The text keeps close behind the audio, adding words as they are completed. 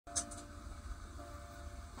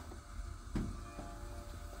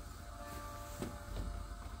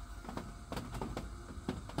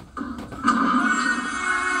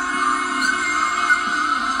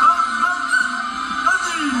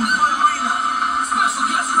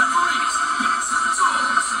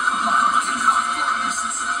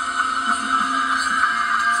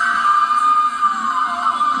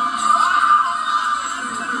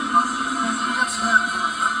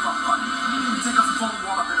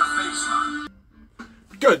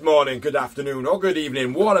Good morning, good afternoon, or good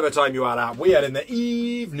evening, whatever time you are at. We are in the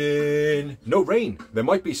evening. No rain. There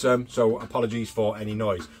might be some, so apologies for any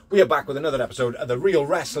noise. We are back with another episode of The Real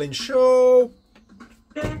Wrestling Show.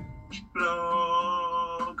 And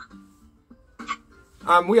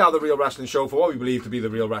we are The Real Wrestling Show for what we believe to be The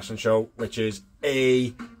Real Wrestling Show, which is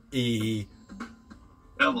AEW.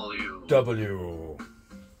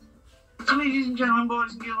 Ladies and gentlemen,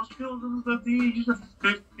 boys and girls, children of the ages of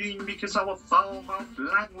 15, because our foul-mouthed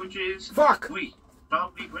languages, we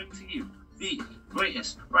proudly bring to you the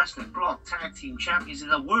greatest wrestling block tag team champions in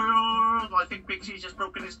the world. I think Big C's just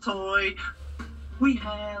broken his toy. We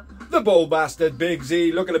have the bull bastard Big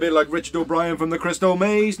Z, looking a bit like Richard O'Brien from the Crystal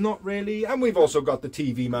Maze, not really. And we've also got the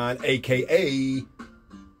TV man, aka the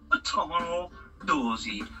Tomorrow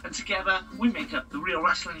Doozy, and together we make up The Real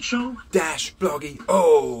Wrestling Show Dash Bloggy.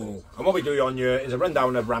 Oh, and what we do on here is a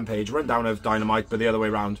rundown of Rampage, rundown of Dynamite, but the other way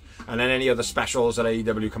around, and then any other specials that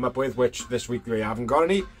AEW come up with, which this week we haven't got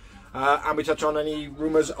any. And we touch on any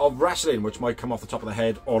rumours of wrestling, which might come off the top of the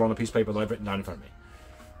head or on a piece of paper that I've written down in front of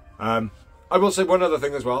me. I will say one other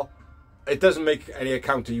thing as well. It doesn't make any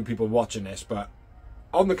account to you people watching this, but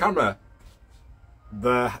on the camera,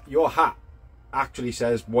 your hat actually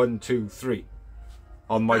says 1, 2, 3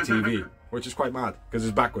 on my TV, which is quite mad because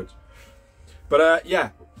it's backwards. But yeah,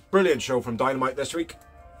 brilliant show from Dynamite this week.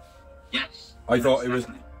 Yes, I thought it was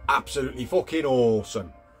absolutely fucking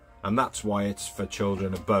awesome, and that's why it's for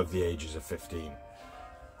children above the ages of 15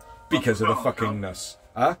 because of the fuckingness.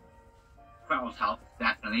 Huh? Crowd help,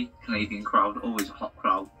 definitely. Canadian crowd, always a hot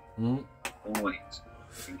crowd. Always.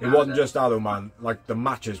 It wasn't just that though, man. Like, the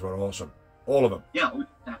matches were awesome, all of them. Yeah,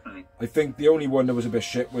 definitely. I think the only one that was a bit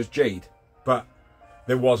shit was Jade, but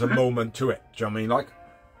there was a moment to it. Do you know what I mean? Like,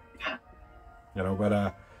 yeah, you know.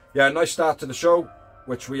 But yeah, nice start to the show,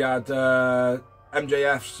 which we had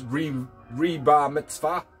MJF's Reba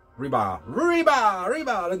Mitzvah.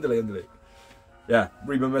 Yeah,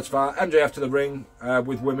 Reba Mitzvah. MJF to the ring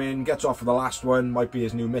with women, gets off for the last one, might be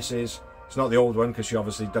his new missus. It's not the old one because she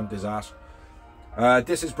obviously dumped his ass.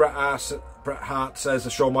 This is Bret Hart says that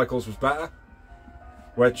Shawn Michaels was better,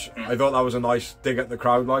 which I thought that was a nice dig at the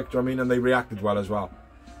crowd, like, do you know what I mean? And they reacted well as well.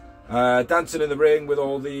 Dancing in the ring with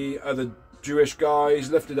all the other Jewish guys,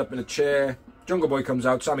 lifted up in a chair. Jungle Boy comes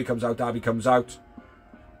out, Sammy comes out, Darby comes out.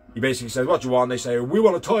 He basically says, what do you want? They say, we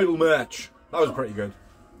want a title match. That was pretty good.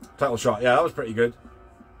 Title shot, yeah, that was pretty good.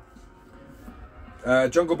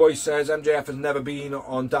 Jungle Boy says MJF has never been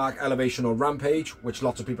on Dark Elevation or Rampage, which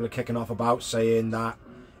lots of people are kicking off about, saying that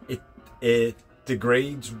it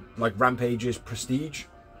degrades like Rampage's prestige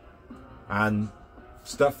and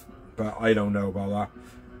stuff, but I don't know about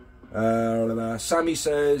that. Sammy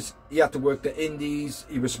says he had to work the indies,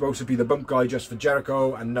 he was supposed to be the bump guy just for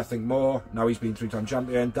Jericho and nothing more. Now he's been 3-time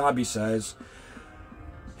champion. Darby says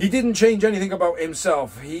he didn't change anything about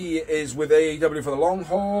himself. He is with AEW for the long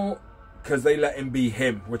haul because they let him be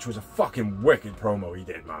him, which was a fucking wicked promo he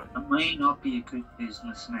did, man. I may not be a good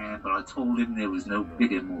businessman, but I told him there was no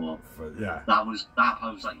bigger more. Yeah. I was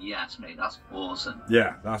like, yes, mate, that's awesome.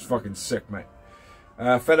 Yeah, that's fucking sick, mate.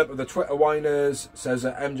 Philip of the Twitter Whiners says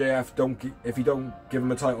that MJF, if you don't give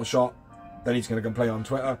him a title shot, then he's going to complain on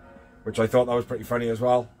Twitter, which I thought that was pretty funny as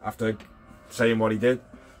well, after saying what he did.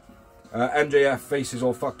 MJF face is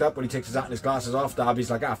all fucked up when he takes his hat and his glasses off.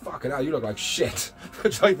 Darby's like, ah, fucking hell, you look like shit.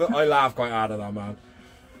 Which I laughed quite hard at that, man.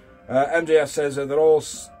 MJF says that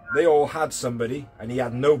they all had somebody and he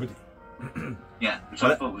had nobody. Yeah, which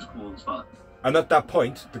I thought was cool as fuck. And at that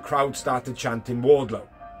point, the crowd started chanting Wardlow.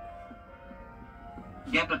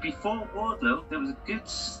 Yeah, but before Wardlow, there was a good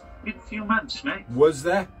few months, mate. Was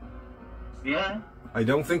there? Yeah. I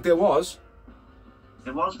don't think there was.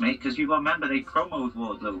 It was, mate, because you remember they promoted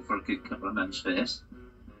Wardlow for a good couple of months first.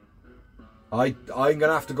 I'm going to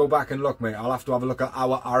have to go back and look, mate. I'll have to have a look at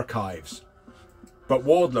our archives. But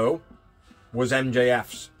Wardlow was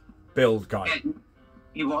MJF's build guy. Yeah,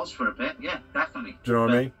 he was for a bit, yeah, definitely. Do you know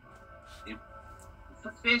what I mean? For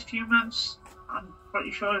the first few months, I'm pretty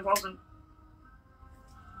sure it wasn't.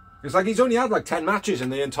 It's like he's only had like 10 matches in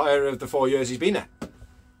the entire of the 4 years he's been there.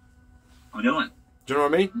 I know it. Do you know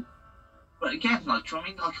what I mean? But again, like, do you know what I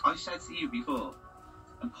mean? Like I said to you before,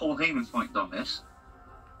 and Paul Heyman's pointed on this,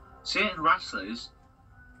 certain wrestlers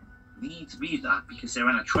need to be that because they're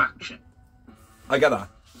an attraction. I get that.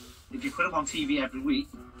 If you put them on TV every week,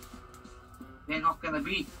 they're not going to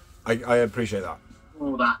be. I appreciate that.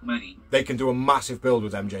 All that money. They can do a massive build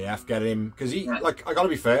with MJF, get him, because he, like, I got to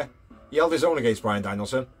be fair, he held his own against Bryan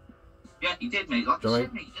Danielson. Yeah, he did, mate. Like I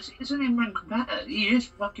said, mate, he's an in-ring competitor. He is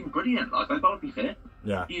fucking brilliant. Like, I gotta be fair.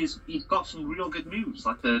 Yeah. He's got some real good moves,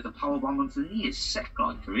 like the powerbomb onto the knee is sick,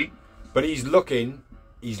 like, for him. But he's looking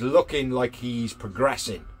he's looking like he's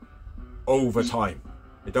progressing over time.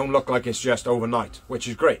 It don't look like it's just overnight, which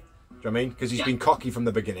is great. Do you know what I mean? Because he's been cocky from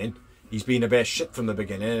the beginning. He's been a bit shit from the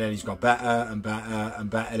beginning, and then he's got better and better and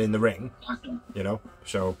better in the ring. You know?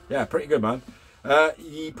 So, yeah, pretty good, man.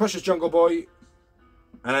 He pushes Jungle Boy,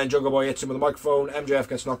 and then Jungle Boy hits him with a microphone. MJF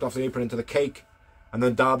gets knocked off the apron into the cake, and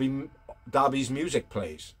then Darby's music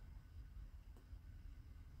plays.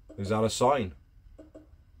 Is that a sign?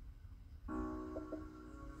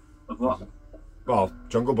 Of what? Well,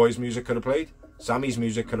 Jungle Boy's music could have played. Sammy's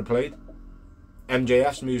music could have played.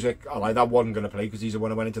 MJF's music, oh, like that wasn't going to play because he's the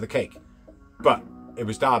one who went into the cake. But it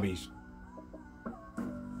was Darby's.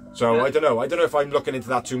 So, yeah. I don't know. I don't know if I'm looking into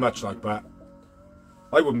that too much, like, but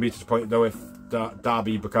I wouldn't be disappointed, though, if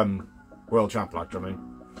Darby become world champ, like, do you know what I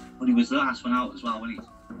mean? Well, he was the last one out as well, wasn't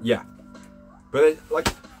he? Yeah. But, like,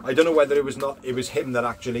 I don't know whether it was him that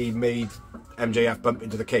actually made MJF bump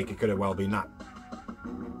into the cake. It could have well been that.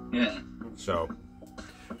 Yeah. So,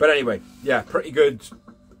 but anyway, yeah, pretty good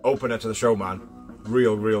opener to the show, man.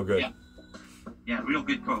 Real good. Yeah, real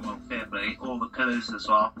good promo, fair play. All the pillars as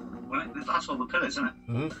well. That's all the pillars, isn't it?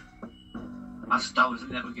 Mm-hmm. That was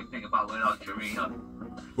another good thing about without Jareno.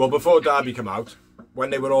 Well, before Darby came out, when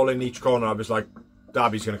they were all in each corner, I was like,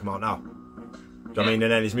 Darby's going to come out now. Do you know what I mean?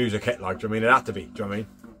 And then his music hit, like, do you know what I mean? It had to be, do you know what I mean?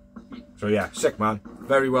 So yeah, sick, man.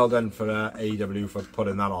 Very well done for AEW for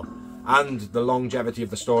putting that on. And the longevity of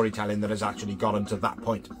the storytelling that has actually gotten to that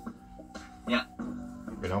point. Yeah.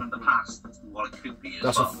 You know? From the past, what it could be as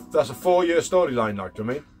that's well. That's a 4-year storyline, like, do you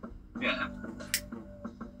know what I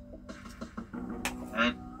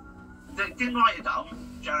mean? Yeah. Didn't write it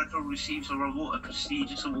down. Jericho receives a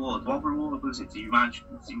prestigious award. What reward was it? Do you manage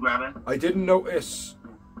to grab it? I didn't notice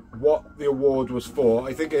what the award was for.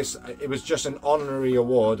 I think it was just an honorary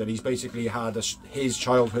award, and he's basically had his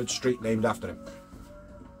childhood street named after him,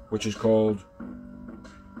 which is called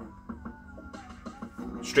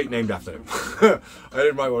street named after him. I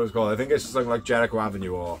didn't write what it was called. I think it's something like Jericho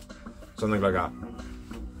Avenue or something like that.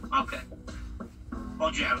 Okay. Well,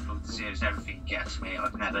 Jericho deserves everything he gets, mate.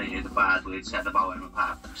 I've never heard a bad word said about him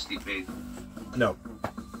apart from stupid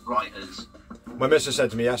writers. My missus said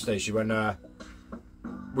to me yesterday, she went,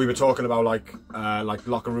 we were talking about like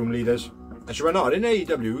locker room leaders, and she went, "Oh, in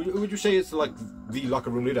AEW, who would you say is like the locker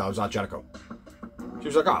room leader?" I was like, Jericho. She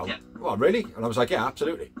was like, "Oh, yeah. Well, really?" And I was like, "Yeah,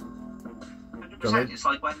 absolutely." 100%. It's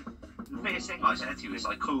like when the first thing I said to you was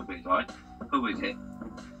like COVID, right? COVID hit.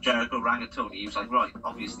 Jericho rang at Tony. He was like, "Right,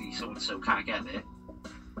 obviously so and so can't get there.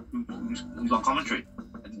 Who's on commentary?"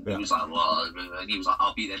 And he was like, "Well," and he was like,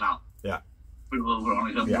 "I'll be there now." Yeah. Flew over on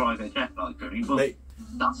his own private jet, like, but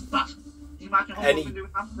that's. Can you imagine how doing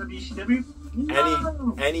after WCW?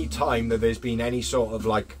 No. Any time that there's been any sort of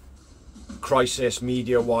like crisis,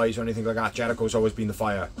 media-wise or anything like that, Jericho's always been the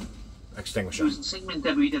fire extinguisher. He was the same in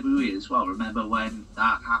WWE as well. Remember when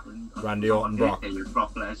that happened? Randy Orton, Brock. With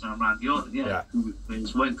Brock Lesnar and Randy Orton, yeah. Who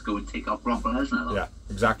went to go and take off Brock Lesnar. Like. Yeah,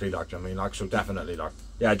 exactly, like, I mean, like, so definitely, like,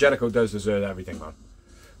 yeah, Jericho does deserve everything, man.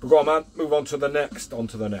 But go on, man, move on to the next,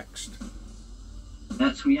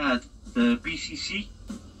 Next we had the BCC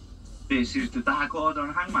versus the Dark Order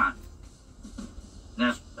and Hangman.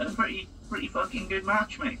 Now, a pretty fucking good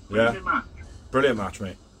match, mate. Good match. Brilliant match,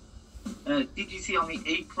 mate. Did you see on the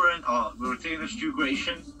apron, the return of Stu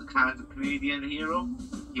Grayson, the Canadian hero?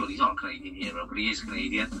 Well, he's not a Canadian hero, but he is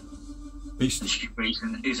Canadian. Beast. Stu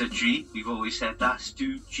Grayson is a G. We've always said that.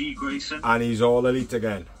 Stu G. Grayson. And he's all elite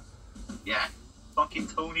again. Yeah. Fucking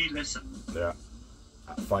Tony, listen. Yeah.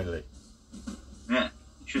 Finally. Yeah.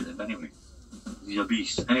 He should have, anyway. He's a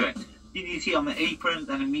beast. Anyway. DDT on the apron,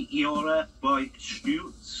 then a Meteora by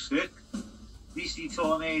Stu. Sick. BC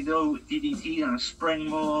Tornado, DDT, and a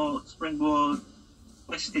springboard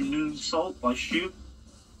twisting moonsault by Stu.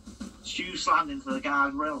 Stu slammed into the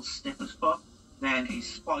guardrail, stiff as fuck. Then a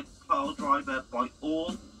spike pile driver by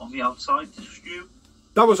All on the outside to Stu.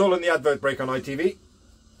 That was all in the advert break on ITV.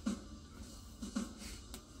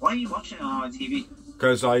 Why are you watching it on ITV?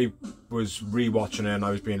 Because I was re-watching it and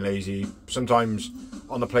I was being lazy. Sometimes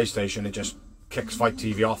on the PlayStation it just kicks Fight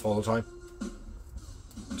TV off all the time.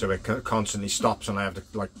 So it constantly stops and I have to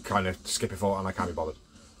like kind of skip it forward and I can't be bothered.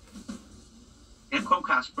 Get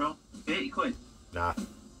Chromecast, bro. 30 quid. Nah.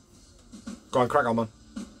 Go on, crack on, man.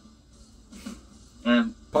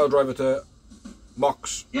 Pile driver to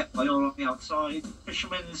Mox. Yep, I all on the outside.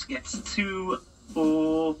 Fisherman's gets 2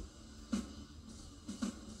 for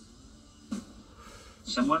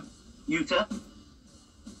someone. Utah.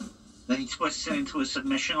 Then he twists it into a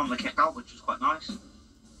submission on the kick out, which is quite nice.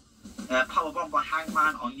 Powerbomb by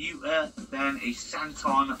Hangman on Utah. Then a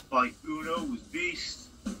senton by Uno with Beast.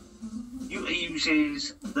 Utah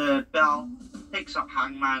uses the bell takes up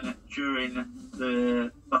Hangman during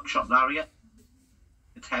the buckshot lariat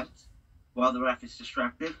attempt while the ref is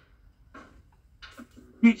distracted.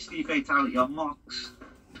 Reaches the fatality on Mox,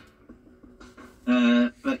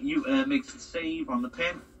 but makes the save on the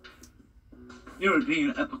pin.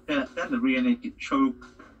 European uppercut, then the rear naked choke.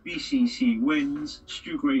 BCC wins.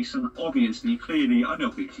 Stu Grayson, obviously, clearly, I know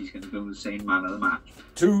BCC's going to go the same man of the match.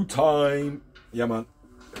 2-time. Yeah, man.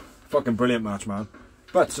 Fucking brilliant match, man.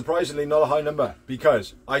 But surprisingly, not a high number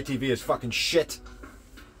because ITV is fucking shit.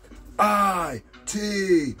 ITV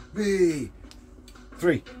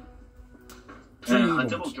 3. I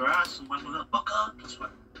doubled your ass and went with a buck up.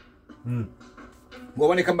 Well,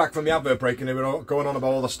 when he come back from the advert break and they were all going on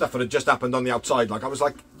about all the stuff that had just happened on the outside, like I was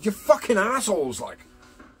like, you fucking assholes, like.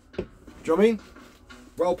 Do you know what I mean?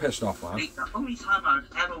 Well pissed off, man. The only time I've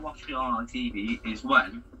ever watched it on TV is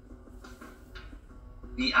when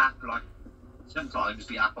the app, like, sometimes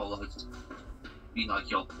the app will be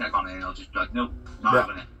like, you'll click on it and I'll just be like, nope, not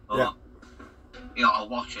having it. Or, you know, I'll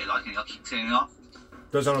watch it, like, and I'll keep turning it off.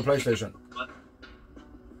 Does it on a PlayStation?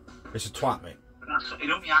 It's a twat, mate.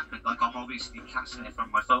 It only happens, like, I'm obviously casting it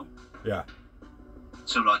from my phone. Yeah.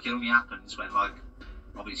 So, like, it only happens when, like,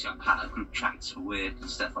 obviously I'm part of group chats for work and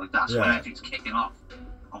stuff like that. So when everything's kicking off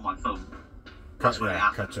on my phone, that's when it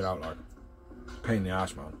happens. Cuts it out, like. Pain in the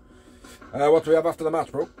ass, man. What do we have after the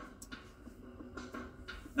match, bro?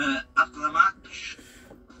 After the match,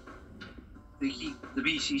 the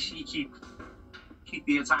BCC keep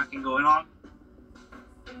the attacking going on.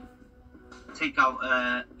 Take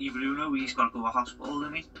out Evil Uno, he's got to go to hospital,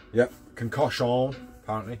 doesn't he? Yep, concussion,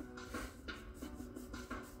 apparently.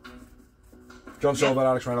 John Silver,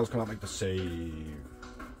 Alex Reynolds come out and make the save.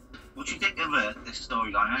 What do you think of this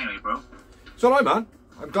storyline anyway, bro? It's alright, man.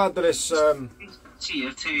 I'm glad that it's... See,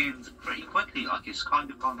 it turned pretty quickly, like it's kind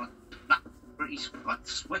of gone like that, pretty like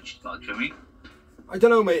switched, like, do you know what I mean? I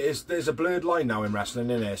don't know, mate, there's a blurred line now in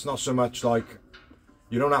wrestling, isn't it? It's not so much like...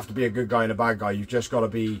 You don't have to be a good guy and a bad guy, you've just got to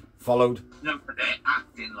be followed. No, but they're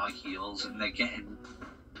acting like heels and they're getting...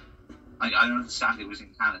 I understand it was in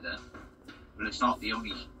Canada, but it's not the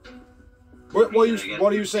only... What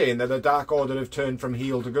are you saying? That the Dark Order have turned from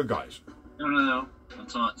heel to good guys? No. I'm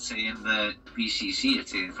saying the BCC have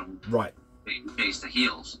turned from face to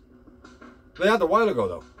heels. They had a while ago,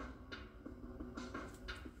 though.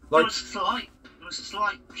 Like, there was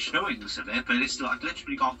slight showings of it, but it's like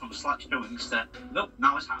literally gone from slight showings to, nope,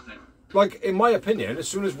 now it's happening. Like, in my opinion, as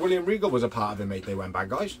soon as William Regal was a part of it, mate, they went bad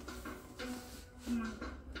guys. Do you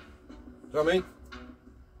know what I mean?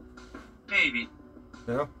 Maybe.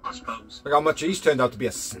 You know? I suppose. Like how much he's turned out to be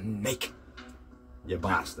a snake. You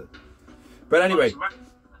bastard. But anyway.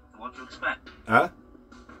 What do you expect? Huh?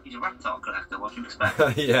 He's a reptile collector, what do you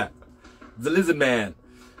expect? Yeah. The Lizard Man.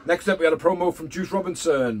 Next up we had a promo from Juice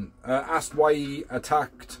Robinson. Asked why he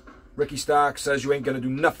attacked Ricky Starks, says you ain't gonna do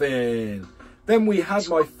nothing. Then we had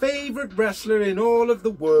my favourite wrestler in all of the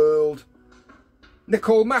world,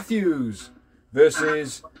 Nicole Matthews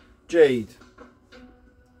versus Jade.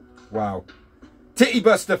 Wow. Titty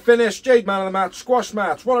Buster finish, Jade man of the match, squash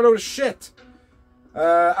match, what a load of shit.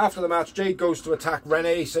 After the match, Jade goes to attack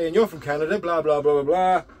Renee, saying you're from Canada, blah blah blah blah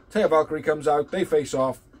blah. Taya Valkyrie comes out, they face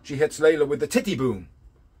off, she hits Layla with the titty boom.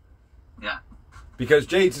 Yeah. Because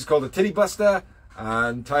Jade's is called the Titty Buster,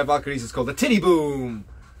 and Taya Valkyrie's is called the Titty Boom.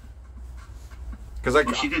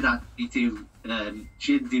 Because she did actually do,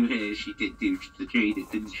 she didn't do hers, she did do the Jade,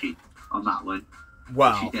 didn't she, on that one?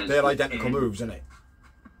 Wow, they're identical moves, isn't it?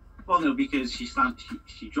 Well, no, because she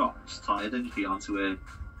drops Taya, doesn't she, onto her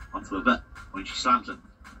butt when she slams him.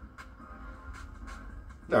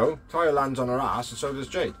 No, Taya lands on her ass, and so does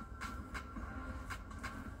Jade.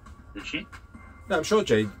 Did she? No, I'm sure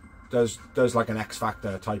Jade does like an X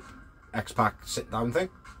Factor type X-Pac sit down thing.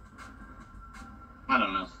 I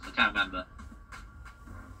don't know. I can't remember.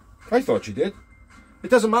 I thought she did. It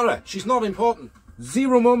doesn't matter. She's not important.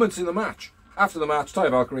 0 moments in the match. After the match, Taya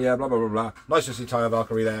Valkyrie, blah, blah, blah, blah. Nice to see Taya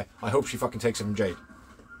Valkyrie there. I hope she fucking takes it from Jade.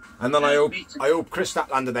 And then I hope Chris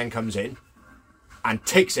Statlander then comes in and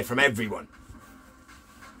takes it from everyone.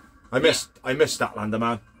 I missed Statlander,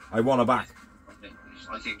 man. I want her back.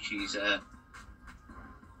 I think she's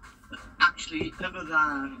actually, other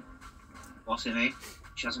than what's her name?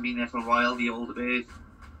 She hasn't been there for a while. The older bird,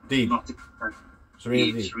 Deeb.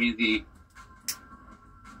 Serena Deeb.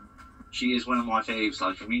 She is one of my faves.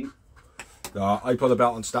 Like, I mean, I put the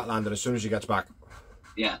belt on Statlander as soon as she gets back.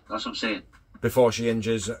 Yeah, that's what I'm saying. Before she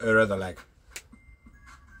injures her other leg.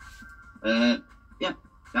 Yeah,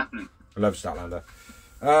 definitely. I love Statlander.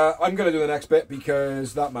 I'm going to do the next bit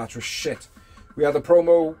because that match was shit. We had a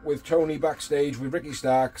promo with Tony backstage with Ricky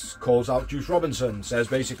Starks, calls out Juice Robinson, says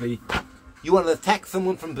basically, You want to attack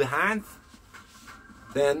someone from behind?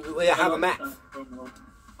 Then we have a match.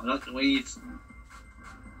 I like the way he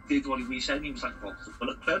did what he said. He was like, "What's the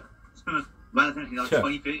Bullet Club?" Relevant, like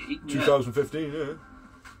 2015. 2015, yeah.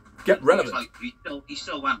 Get relevant. Like, he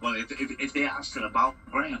still went, well, if they asked him about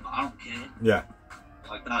Graham, I don't care. Yeah.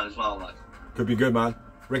 Like that as well, like. Could be good, man.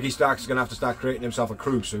 Ricky Starks is going to have to start creating himself a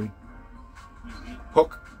crew soon.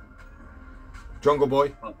 Hook. Jungle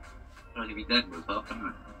Boy. Well, he'll be dead with Hook, isn't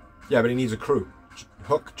it? Yeah, but he needs a crew.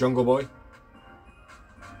 Hook, Jungle Boy.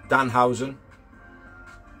 Danhausen.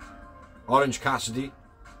 Orange Cassidy.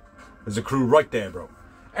 There's a crew right there, bro.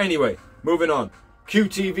 Anyway, moving on.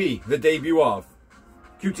 QTV, the debut of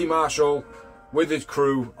QT Marshall with his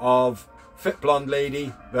crew of fit blonde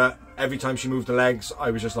lady that every time she moved her legs,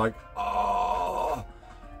 I was just like, oh.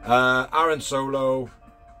 Aaron Solo.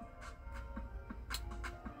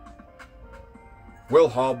 Will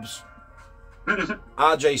Hobbs.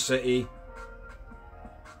 RJ City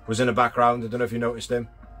was in the background. I don't know if you noticed him.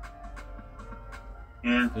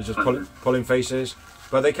 Yeah. He's just pulling faces.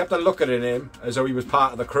 But they kept on looking at him as though he was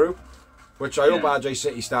part of the crew. Which I hope RJ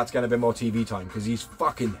City starts getting a bit more TV time, because he's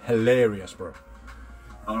fucking hilarious, bro.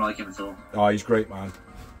 I don't like him at all. Oh, he's great, man.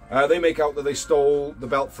 They make out that they stole the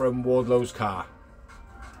belt from Wardlow's car.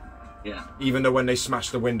 Yeah. Even though when they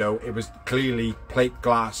smashed the window, it was clearly plate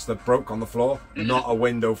glass that broke on the floor, not a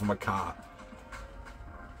window from a car.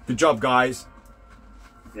 Good job, guys.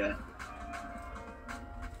 Yeah.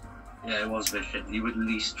 Yeah, it was a bit shit. You would at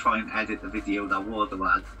least try and edit the video that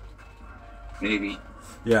Wardlow had. Maybe.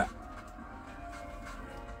 Yeah.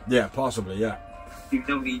 Yeah, possibly, yeah. You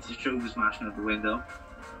don't need to show the smashing of the window.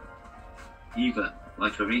 Either,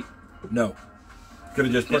 like for me. No.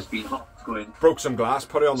 Could have just been hot going. Broke some glass,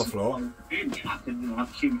 put it on the floor. Really happened, you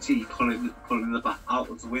have QT pulling the back out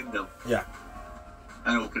of the window. Yeah.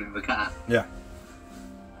 And opening the car. Yeah.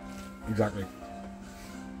 Exactly.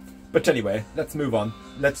 But anyway, let's move on.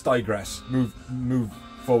 Let's digress. Move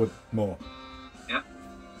forward more. Yeah.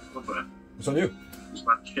 Go for it. It's on you. It's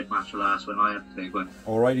that shit match the last one. I have to take one.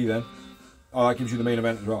 Alrighty then. Oh, that gives you the main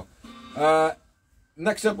event as well.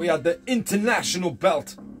 Next up we had the International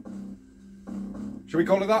Belt. Should we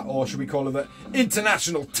call it that? Or should we call it the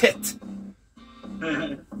International Tit?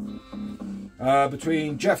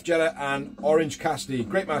 Between Jeff Jarrett and Orange Cassidy.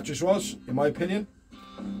 Great match this was, in my opinion.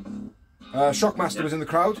 Shockmaster was in the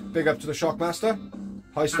crowd. Big up to the Shockmaster.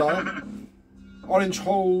 High style. Orange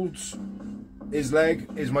holds his leg,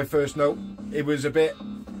 is my first note. It was a bit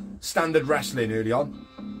standard wrestling early on.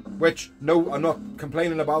 Which, no, I'm not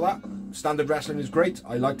complaining about that. Standard wrestling is great.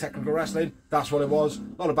 I like technical wrestling. That's what it was. A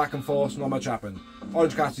lot of back and forth, not much happened.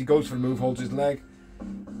 Orange Cassidy goes for the move, holds his leg.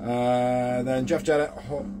 Then Jeff Jarrett...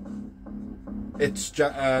 It's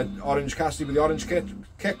Orange Cassidy with the orange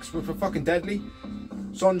kicks, which were fucking deadly.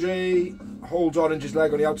 Sanjay holds Orange's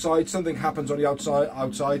leg on the outside. Something happens on the outside.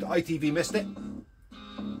 ITV missed it.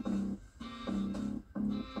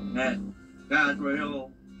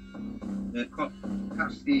 Guardrail.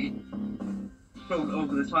 Cassidy thrown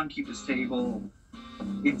over the timekeeper's table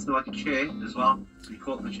into like a chair as well. He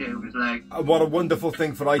caught the chair with his leg. What a wonderful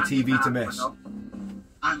thing for ITV to miss.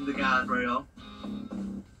 And the guardrail.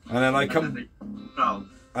 And then I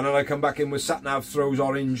come back in with Satnav throws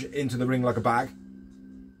Orange into the ring like a bag.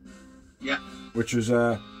 Yeah. Which was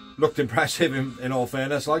looked impressive in all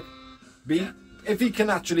fairness. Like, if he can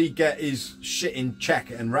actually get his shit in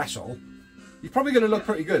check and wrestle, he's probably going to look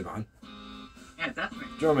pretty good, man. Yeah, definitely.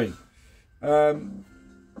 Do you know what I mean?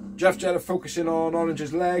 Jeff Jarrett focusing on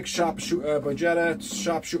Orange's leg. Sharp shooter by Jarrett.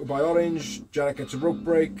 Sharp shooter by Orange. Jarrett gets a rope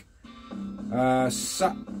break.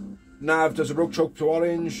 Nav does a rope choke to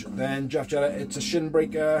Orange. Then Jeff Jarrett hits a shin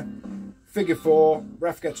breaker. Figure 4.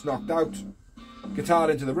 Ref gets knocked out. Guitar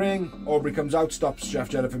into the ring. Aubrey comes out, stops Jeff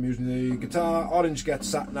Jarrett from using the guitar. Orange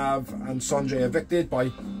gets Satnav and Sanjay evicted by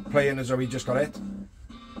playing as though he just got hit.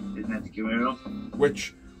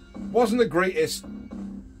 Which wasn't the greatest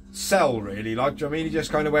sell, really. Like, do you know what I mean? He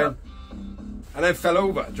just kind of went and then fell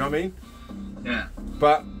over. Do you know what I mean? Yeah.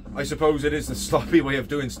 But I suppose it is the sloppy way of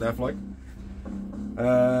doing stuff. Like,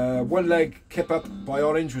 one leg kip up by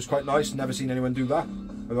Orange was quite nice. Never seen anyone do that.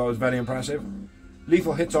 I thought it was very impressive.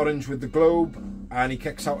 Lethal hits Orange with the globe and he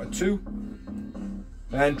kicks out at 2.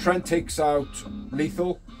 Then Trent takes out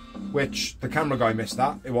Lethal, which the camera guy missed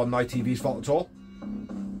that. It wasn't ITV's fault at all.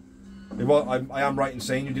 It was, I am right in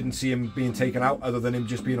saying you didn't see him being taken out other than him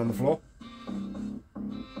just being on the floor.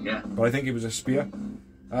 Yeah. But I think it was a spear.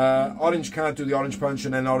 Orange can't do the orange punch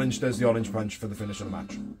and then Orange does the orange punch for the finish of the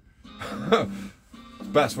match.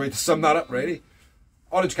 Best way to sum that up, really.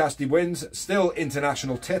 Orange Cassidy wins. Still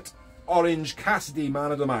International Tit. Orange Cassidy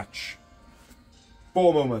man of the match.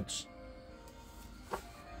 4 moments.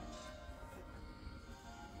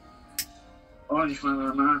 Orange Man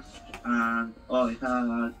of the match, and I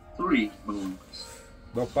had 3 moves.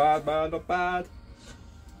 Not bad, man, not bad.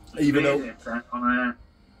 Even though... On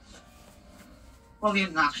well, the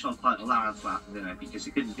international title, that had flattened, didn't it? Because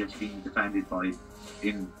it couldn't just be defended by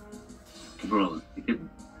in abroad. It couldn't.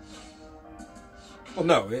 Well,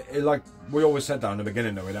 no, like we always said that in the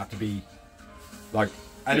beginning, though, it'd have to be like,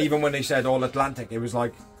 and even when they said All Atlantic, it was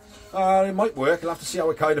like, it might work. You'll have to see how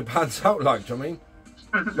it kind of pans out. Like, do you know what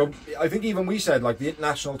I mean? So, I think even we said like the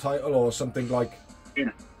international title or something like,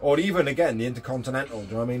 or even again the intercontinental. Do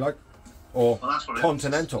you know what I mean? Like, or well,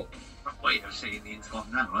 continental. That's what you're saying, the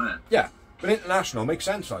intercontinental, isn't it? Yeah, but international makes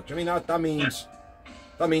sense. Like, do you know what I mean? That means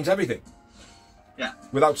that means everything. Yeah.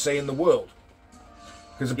 Without saying the world.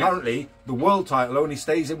 Because apparently the world title only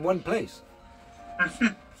stays in one place.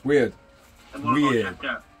 It's weird. Weird.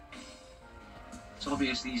 So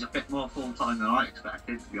obviously he's a bit more full-time than I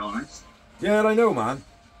expected, to be honest. Yeah, I know, man.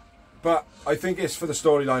 But I think it's for the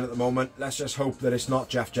storyline at the moment. Let's just hope that it's not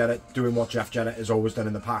Jeff Jarrett doing what Jeff Jarrett has always done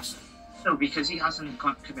in the past. No, because he hasn't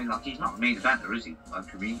come in, like, he's not a main eventer, is he?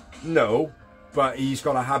 Like, I mean. No, but he's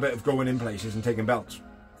got a habit of going in places and taking belts.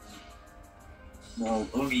 Well,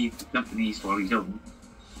 only the companies while he's own.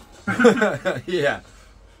 Yeah.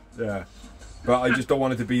 But I just don't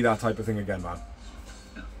want it to be that type of thing again, man.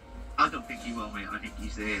 No, I don't think he will, mate. I think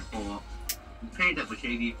he's there for... He paid up with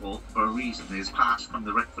JD for a reason. There's past from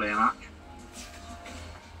the Ric Flair match.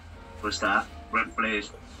 For a start. Ric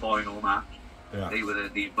Flair's final match. Yeah. They were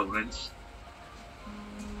the opponents.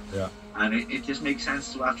 Yeah. And it just makes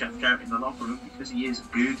sense to have Jeff Jarrett in the locker room because he is a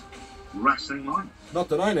good wrestling mind. Not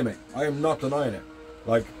denying it, mate. I am not denying it.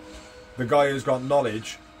 Like, the guy who's got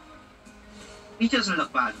knowledge... He doesn't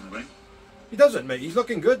look bad in the ring. He doesn't, mate. He's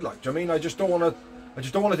looking good. Like, do you know what I mean? I just don't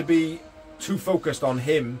want it to be too focused on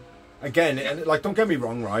him. Again, and like, don't get me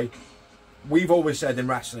wrong, right? We've always said in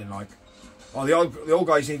wrestling, like, oh, the old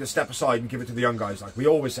guys need to step aside and give it to the young guys. Like, we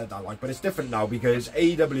always said that, like, but it's different now because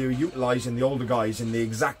AEW are utilising the older guys in the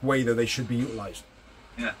exact way that they should be utilised.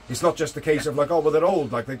 Yeah. It's not just the case of like, oh, well, they're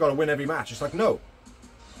old, like they've got to win every match. It's like, no.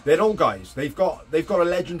 They're old guys. They've got a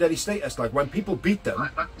legendary status. Like, when people beat them,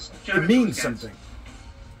 it means something.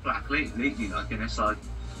 Black lately, like, and it's like,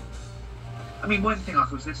 I mean, one thing, I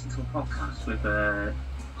was listening to a podcast with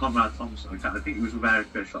Conrad Thompson, I think it was with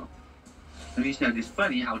Eric Bischoff, and he said it's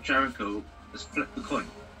funny how Jericho has flipped the coin.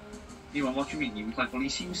 You know, what do you mean? He was like, well, he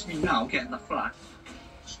seems to be now getting the flack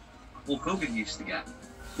Hulk Hogan used to get.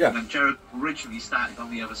 Yeah. And then Jericho originally started on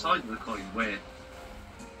the other side of the coin, where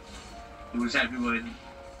it was everyone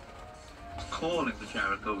calling the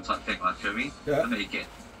Jericho type thing, like, you know what I mean? Yeah. To make it.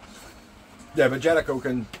 Yeah, but Jericho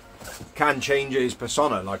can change his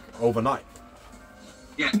persona, like, overnight.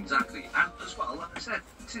 Yeah, exactly. And as well, like I said,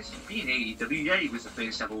 since being AEW, yeah, he was the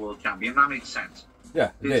first ever world champion. That makes sense.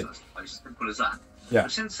 Yeah, it did. As simple as that. Yeah.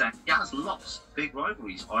 But since then, he has lost big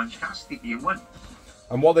rivalries. Orange Cassidy being one.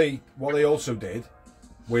 And what they also did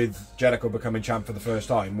with Jericho becoming champ for the first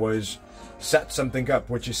time was set something up,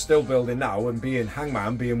 which is still building now, and being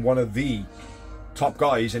Hangman being one of the top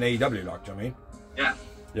guys in AEW. Like, do you know what I mean? Yeah.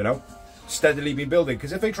 You know, steadily been building.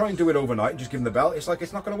 Because if they try and do it overnight and just give him the belt, it's like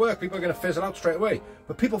it's not going to work. People are going to fizzle out straight away.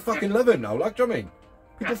 But people fucking love him now. Like, do you know what I mean?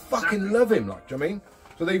 People fucking love him. Like, do you know what I mean?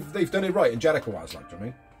 So they've done it right, and Jericho has. Like, do you know what I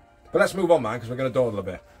mean? But let's move on, man, because we're going to dawdle a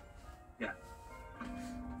bit. Yeah.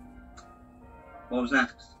 What was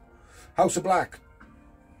next? House of Black.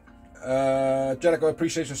 Jericho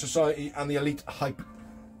Appreciation Society and the Elite Hype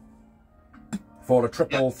for a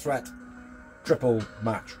triple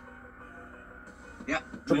match. Yeah,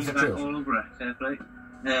 triple for two. All over it, fair play.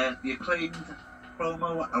 The Acclaimed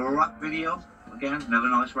promo, a rap video. Again, another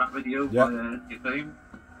nice rap video by the Acclaimed.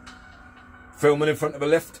 Filming in front of a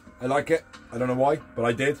lift. I like it. I don't know why, but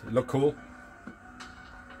I did. It looked cool.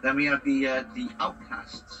 Then we have the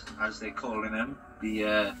Outcasts, as they're calling them.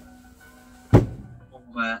 The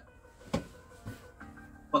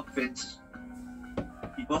Buck Vince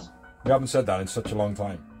people. We haven't said that in such a long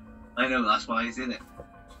time. I know, that's why he's in it.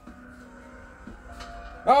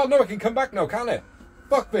 Oh no, it can come back now, can it?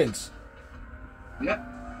 Fuck Vince. Yeah.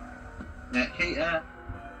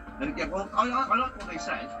 Well, I like what they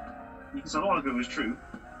said, because a lot of it was true.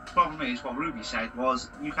 The problem is, what Ruby said was,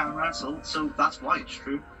 you can't wrestle, so that's why it's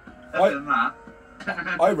true. Other than that...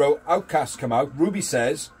 I wrote, Outcasts come out, Ruby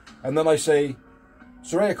says, and then I say,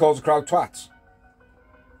 Saraya calls the crowd twats.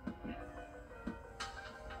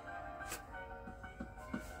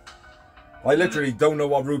 I literally don't know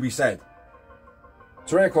what Ruby said.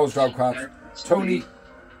 Saraya calls the crowd twats.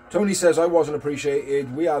 Tony says, I wasn't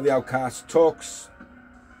appreciated. We are the Outcasts. Talks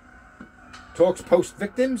post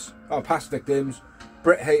victims? Oh, past victims.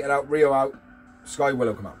 Britt hated out. Rio out. Sky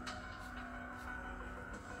Willow come out.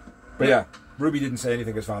 But yeah, Ruby didn't say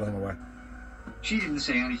anything as far as I'm aware. She didn't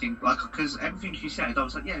say anything, like, because everything she said, I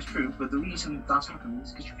was like, yeah, it's true, but the reason that's happened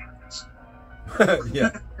is because you're famous.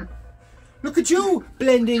 Yeah. Look at you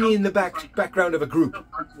blending in the background of a group.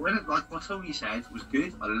 Like what Tony said was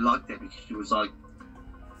good. I liked it because she was like,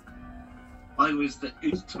 I was the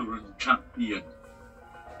interim champion.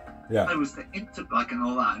 Yeah. I was the like and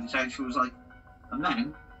all that, and she was like, and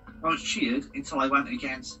then I was cheered until I went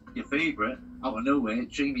against your favourite out of nowhere,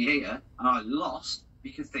 Jamie Hayter, and I lost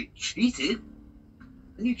because they cheated,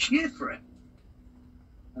 and you cheered for it.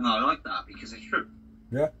 And I like that because it's true.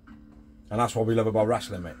 Yeah. And that's what we love about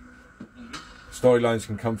wrestling, mate. Storylines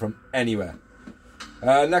can come from anywhere.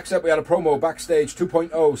 Next up, we had a promo backstage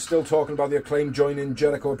 2.0, still talking about the Acclaim joining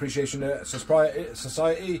Jericho Appreciation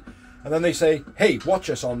Society. And then they say, hey, watch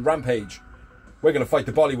us on Rampage. We're going to fight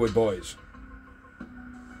the Bollywood boys.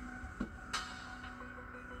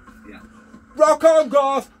 Yeah. Rock on,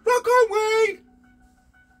 Goth! Rock on, Wayne!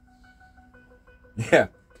 Yeah.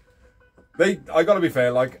 I got to be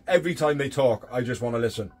fair, like, every time they talk, I just want to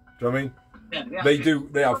listen. Do you know what I mean? Yeah,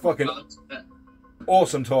 They are fucking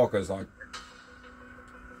awesome talkers, like.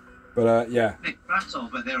 But yeah. That's all,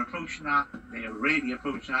 but they're really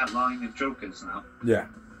approaching that line of jokers now. Yeah.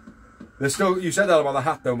 There's still, you said that about the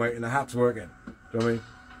hat though, mate, and the hat's working. Do you know what I mean?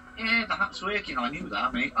 Yeah, the hat's working, I knew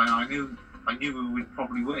that, mate. I knew it would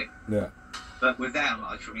probably work. Yeah. But with them,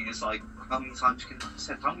 like, I mean, it's like, how many times can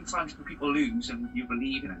people lose and you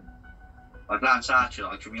believe in it? Like Lance Archer,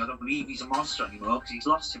 like, I mean, I don't believe he's a monster anymore because he's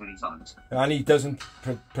lost too many times. And he doesn't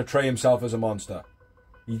portray himself as a monster.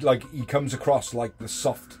 He comes across like the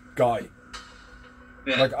soft guy.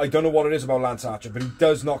 Yeah. Like, I don't know what it is about Lance Archer, but he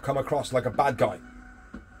does not come across like a bad guy.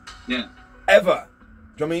 Yeah. Ever.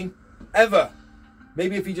 Do you know what I mean? Ever.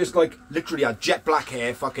 Maybe if he just, like, literally had jet black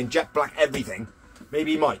hair, fucking jet black everything,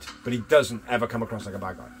 maybe he might. But he doesn't ever come across like a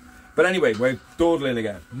bad guy. But anyway, we're dawdling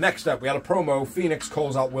again. Next up, we had a promo. Phoenix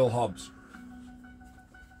calls out Will Hobbs.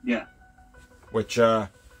 Yeah. Which, I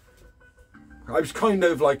was kind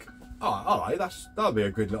of like, oh, alright, that'll be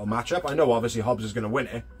a good little matchup. I know, obviously, Hobbs is going to win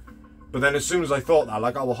it. But then as soon as I thought that,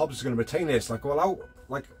 like, oh, well, Hobbs is going to retain this. Like, well,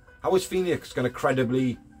 how is Phoenix going to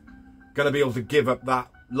credibly be able to give up that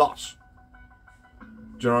loss?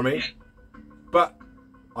 Do you know what I mean? But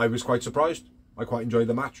I was quite surprised. I quite enjoyed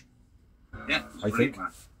the match. Yeah, I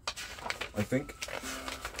think.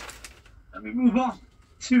 Let me move on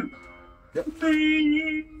to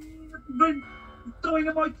the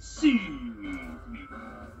Dynamite scene.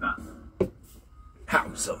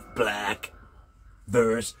 House of Black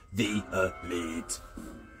versus the Elite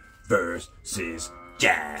versus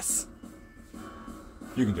Jazz.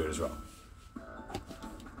 You can do it as well.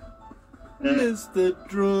 Mr.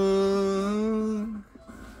 Drunk.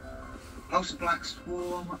 House of Black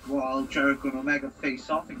swarm while Jericho and Omega face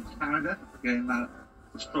off in Canada, getting that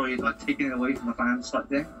destroyed, like taking it away from the fans type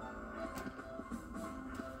thing.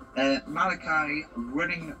 Malachi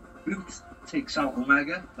running boot takes out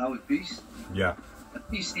Omega. That was Beast. Yeah. A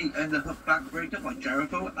beastly underhook backbreaker by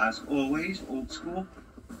Jericho, as always, old school.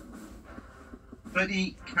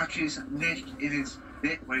 Buddy catches Nick in his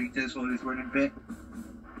bit where he does all his running bit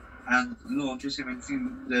and launches him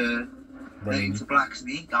into Black's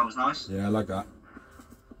knee. That was nice. Yeah, I like that.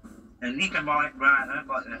 Hurricane Rana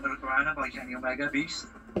by Kenny Omega, Beast.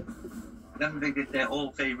 Then they did their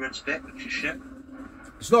all favourite bit, which is shit.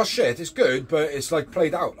 It's not shit, it's good, but it's like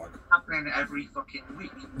played out. Like happening every fucking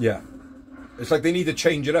week. Yeah. It's like they need to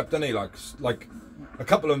change it up, don't they? Like a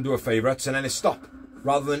couple of them do a favourites and then it stop.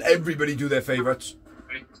 Rather than everybody do their favourites.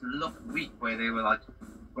 It's a week where they were like,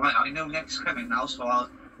 right, I know Nick's coming now, so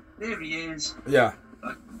there he is. Yeah.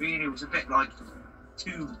 Like, really, it was a bit like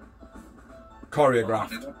too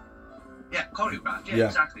choreographed. Yeah, choreographed. Yeah,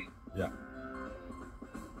 exactly. Yeah.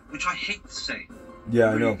 Which I hate to say. Yeah,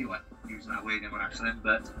 I really know. Do like using that word in wrestling,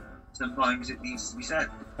 but sometimes it needs to be said.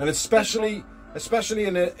 And especially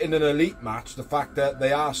in an elite match, the fact that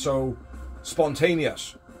they are so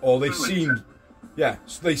spontaneous, or they seem. Yeah,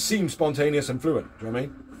 they seem spontaneous and fluent. Do you know what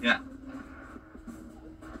I mean?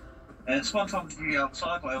 Yeah. Spontaneity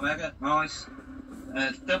outside by Omega, nice.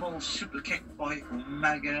 Double super kick by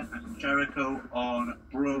Omega and Jericho on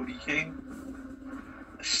Brody King.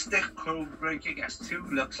 A stiff code breaker gets two,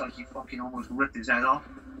 looks like he fucking almost ripped his head off.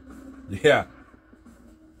 Yeah.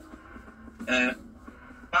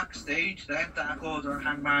 Backstage, then Dark Order,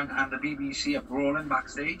 Hangman, and the BBC are brawling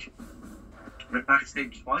backstage. We're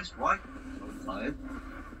backstage twice, why? Tired.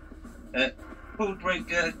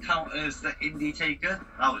 Codebreaker counters the Indie Taker.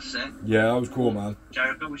 That was sick. Yeah, that was cool, man.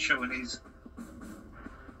 Jericho was showing his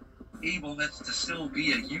ableness to still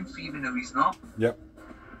be a youth, even though he's not. Yep.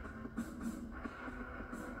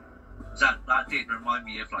 did remind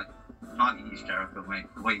me of like 90s Jericho, mate.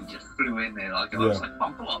 The way he just flew in there, like, and I was like,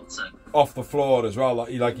 oh, go on, son. Off the floor as well,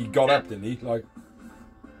 like he got up, didn't he? Like.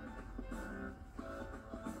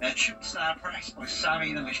 Shooting star press by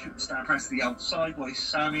Sammy, then a shooting star press to the outside by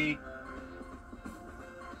Sammy.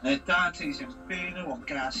 Dante's Inferno on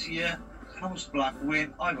Garcia. House Black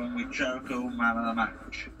win. I went with Jericho, man of the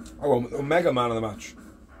match. I went with Omega, man of the match.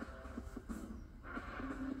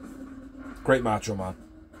 Great match, oh man.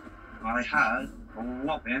 I had a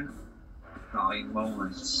whopping 9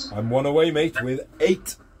 moments. I'm 1 away, mate, with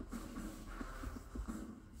 8.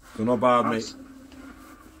 So not bad, mate.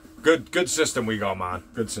 Good system we got, man.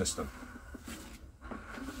 Good system.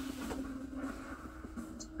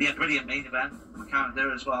 Yeah, brilliant main event. We counted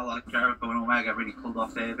there as well, like Jericho and Omega really pulled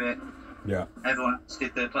off there a bit. Yeah. Everyone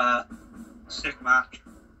did their part. Stick match.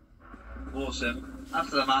 Awesome.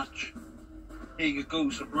 After the match, Hager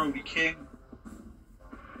goes for Brody King.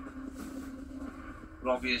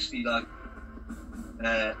 But obviously, like,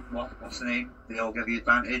 what's the name? They all get the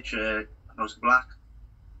advantage. House Black.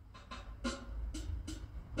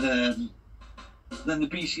 Then the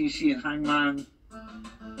BCC and Hangman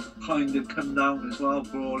kind of come down as well,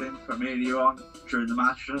 brawling from earlier on during the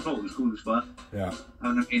match, which I thought was cool as fun. Yeah.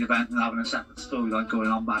 Having a main event and having a separate storyline going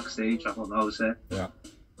on backstage, I thought that was it. Yeah.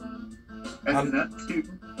 And that too,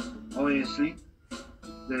 obviously,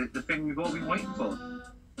 the thing we've all been waiting for.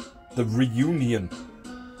 The reunion.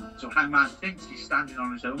 So Hangman thinks he's standing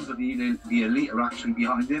on his own, but the Elite are actually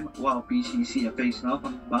behind him, while BCC are facing off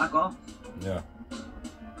and back off. Yeah.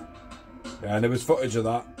 Yeah, and there was footage of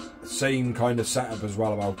that same kind of setup as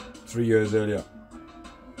well about 3 years earlier,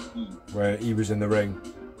 where he was in the ring,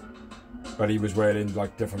 but he was wearing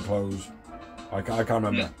like different clothes. I can't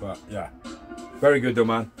remember, but yeah, very good though,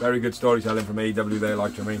 man. Very good storytelling from AEW there,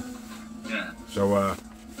 like, you know what I mean? Yeah. So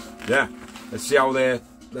yeah, let's see how they're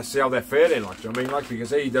faring, like, do you know what I mean? Like,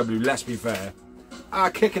 because AEW, let's be fair, are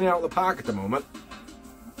kicking it out of the park at the moment.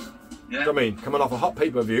 Yeah. Do you know what I mean? Coming off a hot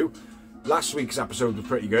pay-per-view. Last week's episode was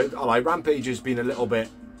pretty good. I like Rampage has been a little bit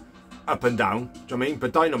up and down, do you know what I mean?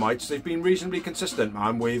 But Dynamites, they've been reasonably consistent,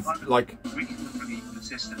 man, with like reasonably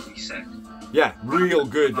consistently sick. Yeah, real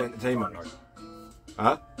good entertainment. Like.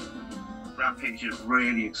 Huh? Rampage is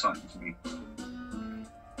really exciting to me.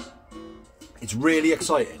 It's really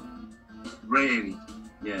exciting. Really,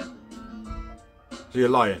 yeah. So you're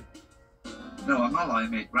lying? No, I'm not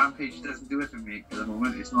lying, mate. Rampage doesn't do it for me at the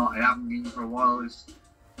moment. It's not. I haven't been for a while.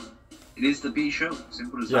 It is the B show.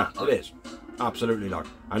 Simple as that. Yeah, it is. Absolutely, like.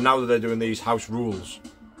 And now that they're doing these house rules,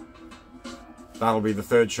 that'll be the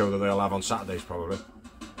 3rd show that they'll have on Saturdays, probably.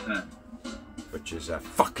 Yeah. Which is a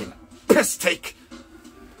fucking piss take.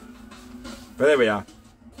 But there we are.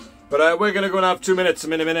 But we're going to go and have 2 minutes, a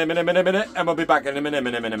minute, and we'll be back in a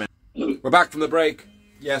minute. We're back from the break.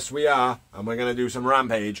 Yes, we are. And we're going to do some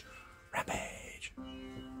Rampage. Rampage.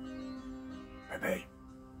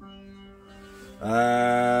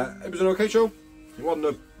 It was an okay show. It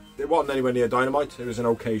wasn't anywhere near Dynamite. It was an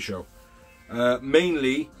okay show.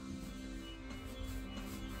 Mainly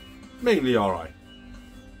alright.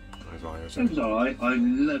 It was alright. I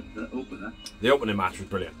loved the opener. The opening match was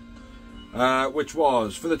brilliant. Which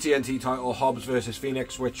was for the TNT title, Hobbs versus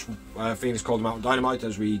Phoenix, which Phoenix called them out on Dynamite,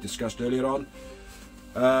 as we discussed earlier on.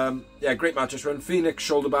 Yeah, great match this run. Phoenix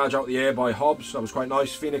shoulder barge out the air by Hobbs. That was quite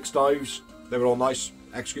nice. Phoenix dives. They were all nice.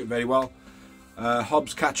 Executed very well.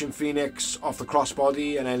 Hobbs catching Phoenix off the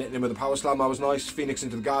crossbody and then hitting him with a power slam. That was nice. Phoenix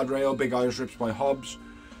into the guardrail. Big Irish rips by Hobbs.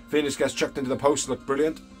 Phoenix gets chucked into the post. Looked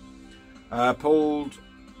brilliant.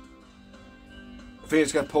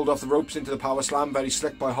 Phoenix gets pulled off the ropes into the power slam. Very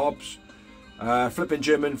slick by Hobbs. Flipping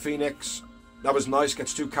German Phoenix. That was nice.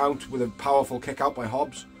 Gets 2 count with a powerful kick out by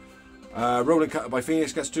Hobbs. Rolling cutter by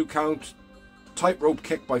Phoenix gets 2 count. Tightrope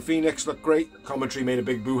kick by Phoenix. Looked great. Commentary made a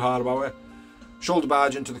big boo-ha about it. Shoulder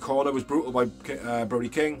barge into the corner was brutal by Brody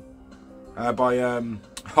King. By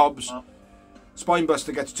Hobbs.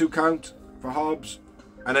 Spinebuster gets 2 count for Hobbs.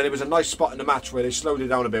 And then it was a nice spot in the match where they slowed it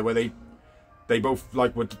down a bit, where they both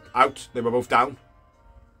like were out. They were both down.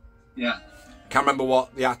 Yeah. Can't remember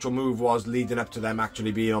what the actual move was leading up to them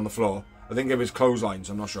actually being on the floor. I think it was clotheslines,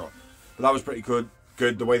 I'm not sure. But that was pretty good.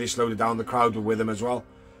 Good, the way they slowed it down. The crowd were with them as well.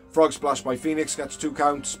 Frog splash by Phoenix gets 2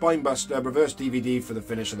 count. Spinebuster, reverse DVD for the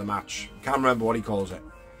finish of the match. Can't remember what he calls it.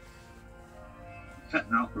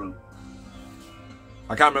 Now, bro.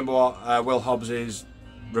 I can't remember what Will Hobbs'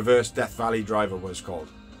 reverse Death Valley driver was called.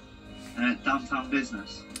 Downtown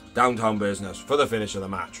Business. Downtown Business for the finish of the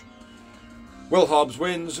match. Will Hobbs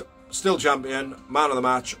wins. Still champion. Man of the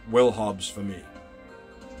match. Will Hobbs for me.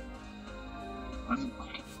 I'm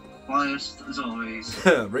biased as always.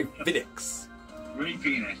 Ray Phoenix. Ray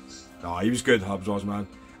Phoenix. Oh, he was good, Hobbs was, man.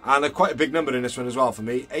 And quite a big number in this one as well for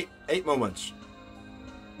me. Eight moments.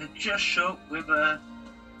 It just showed with a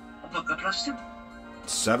Booker plus 2.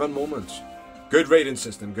 7 moments. Good rating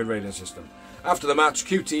system, good rating system. After the match,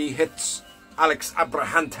 QT hits Alex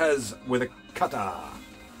Abrahantes with a cutter.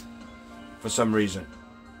 For some reason.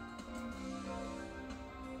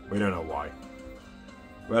 We don't know why.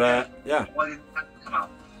 But, yeah. Why didn't that come out?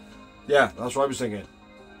 Yeah, that's what I was thinking.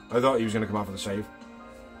 I thought he was going to come out for the save.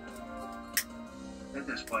 They're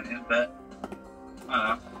disappointing, but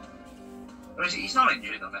I don't know. He's not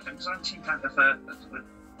injured on that thing, because I haven't seen Panther for...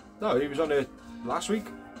 No, he was on it last week.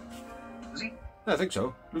 Was he? Yeah, I think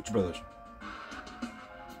so. Lucha Brothers.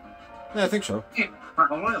 Yeah, I think so. Yeah,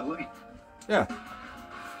 Royal, wasn't he? Yeah.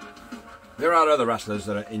 There are other wrestlers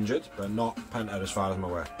that are injured, but not Penta as far as I'm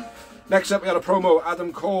aware. Next up, we had a promo.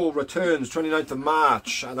 Adam Cole returns 29th of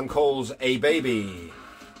March. Adam Cole's A Baby.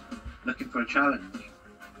 Looking for a challenge.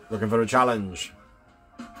 Looking for a challenge.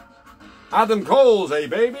 Adam Cole's A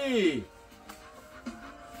Baby.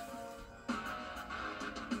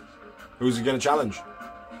 Who's he going to challenge?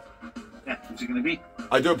 Yeah, who's he going to be?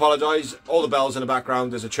 I do apologise. All the bells in the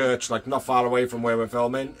background. There's a church like not far away from where we're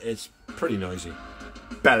filming. It's pretty noisy.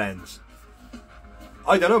 Bell ends.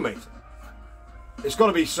 I don't know, mate. It's got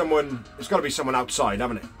to be someone. It's got to be someone outside,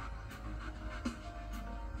 haven't it?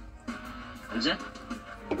 Is it?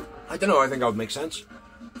 I don't know. I think that would make sense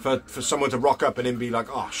for someone to rock up and him be like,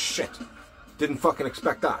 "Oh shit, didn't fucking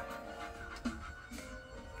expect that."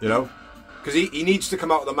 You know, because he needs to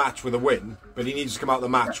come out of the match with a win, but he needs to come out of the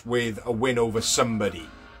match with a win over somebody.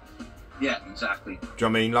 Yeah, exactly. Do you know what I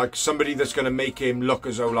mean? Like somebody that's going to make him look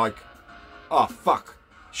as though like, "Oh fuck."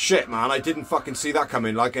 Shit, man, I didn't fucking see that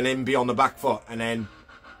coming. Like, and him be on the back foot, and then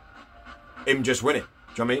him just win it.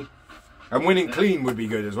 Do you know what I mean? And winning clean would be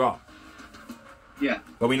good as well. Yeah.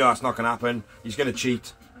 But we know that's not going to happen. He's going to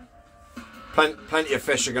cheat. Plenty of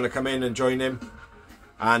fish are going to come in and join him.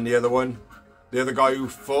 And the other guy who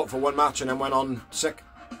fought for one match and then went on sick.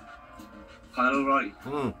 Kyle O'Reilly.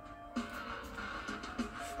 Kyle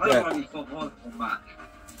O'Reilly fought more than one match.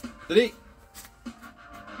 Did he?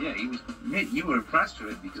 Yeah, he was. You were impressed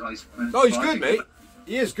with him because Oh, he's good, mate.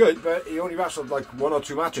 He is good, but he only wrestled like 1 or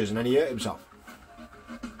 2 matches and then he hurt himself.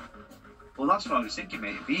 Well, that's what I was thinking,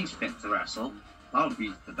 mate. If he's fit to wrestle, that would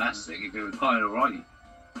be the best thing if it was Kyle O'Reilly.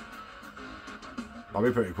 That'd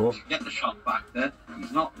be pretty cool. You get the shot back there.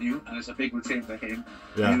 He's not new, and it's a big return for him.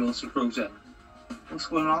 Yeah. And he also throws it. What's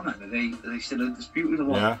going on then? Are they still undisputed or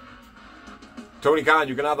what? Yeah. Tony Khan,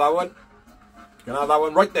 you can have that one. You can have that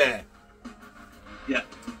one right there. Yeah.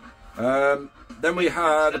 Then we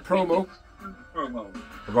had a promo.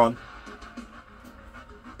 Go on.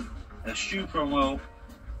 A Stu promo.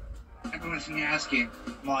 Everyone's been asking,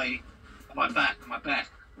 my back.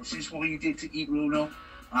 Was this what you did to Evil Uno?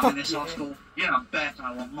 I'm in this hospital. Yeah, I'm back and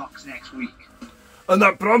I want Mox next week. And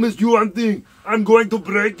I promised you one thing. I'm going to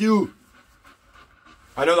break you.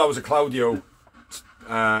 I know that was a Claudio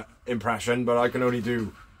impression, but I can only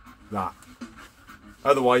do that.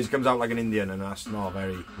 Otherwise, he comes out like an Indian, and that's not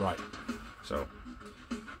very right. So,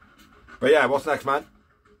 but yeah, what's next, man?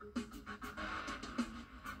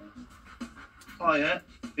 Taya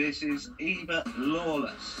versus Eva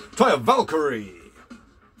Lawless. Taya Valkyrie.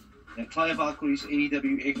 Yeah, Taya Valkyrie's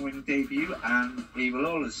AEW in-ring debut and Eva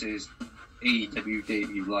Lawless's AEW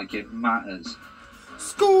debut, like it matters.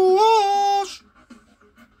 Squash.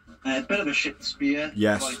 A bit of a shit spear.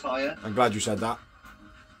 Yes. By Taya. I'm glad you said that.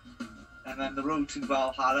 And then the road to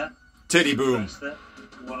Valhalla. Titty boom. You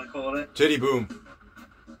want to call it? Titty boom.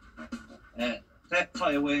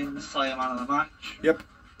 Taya wins. Taya man of the match. Yep.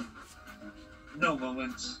 No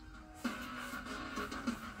moments.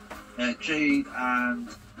 Jade and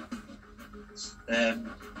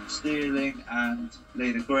Sterling and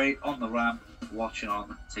Lady Grey on the ramp, watching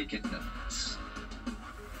on, taking notes.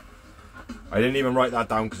 I didn't even write that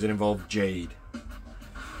down because it involved Jade.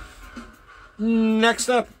 Next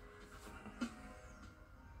up.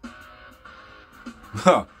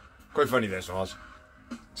 Quite funny this was.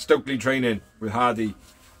 Stokely training with Hardy,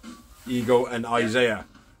 Ego and Isaiah.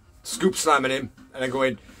 Scoop slamming him and then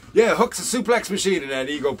going, yeah, Hook's a suplex machine, and then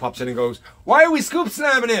Ego pops in and goes, why are we scoop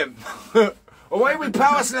slamming him? Or why are we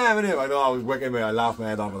power slamming him? I know, I was wicked, me. I laughed my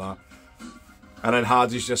head off of that. And then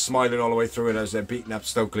Hardy's just smiling all the way through it as they're beating up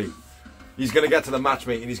Stokely. He's going to get to the match,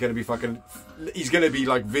 mate, and he's going to be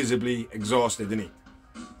like visibly exhausted, isn't he?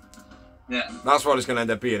 Yeah. That's what it's going to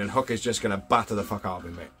end up being, and Hook is just going to batter the fuck out of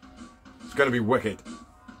him, mate. It's going to be wicked.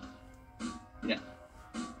 Yeah.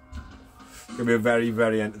 It's going to be a very,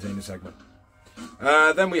 very entertaining segment.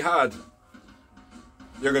 Then we had...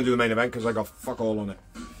 You're going to do the main event because I got fuck all on it.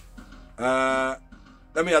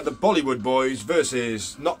 Then we had the Bollywood Boys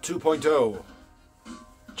versus Not 2.0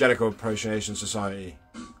 Jericho Appreciation Society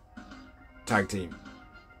tag team.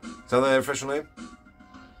 Is that their official name?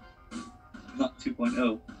 Not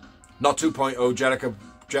 2.0. Not 2.0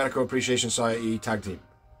 Jericho Appreciation Society tag team.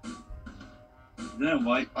 No,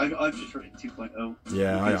 Mike. I've just written 2.0.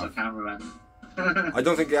 Yeah, I have. Cameraman. I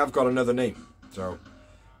don't think they have got another name. So,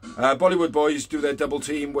 Bollywood Boys do their double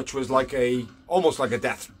team, which was like almost like a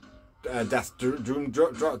death. I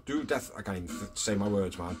can't even say my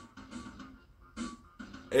words, man.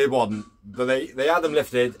 It wasn't. But they had them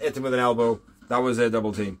lifted, hit them with an elbow. That was their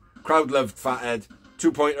double team. Crowd loved Fathead.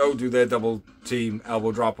 2.0 do their double team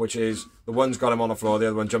elbow drop, which is the one's got him on the floor, the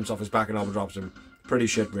other one jumps off his back and elbow drops him. Pretty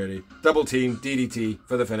shit, really. Double team, DDT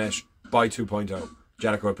for the finish by 2.0.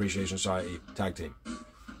 Jericho Appreciation Society tag team.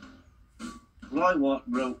 Well, I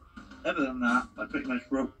wrote, other than that, I pretty much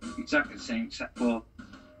wrote exactly the same, except for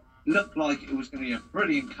looked like it was going to be a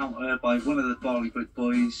brilliant counter by one of the Bollywood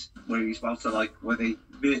Boys, where he was about to, like, where they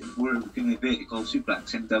were going to vertical suplex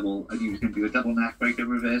him double, and he was going to do a double neck breaker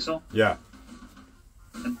reversal. Yeah.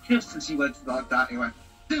 And just as he went to like that, he went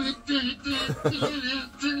to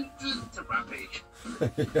Rampage.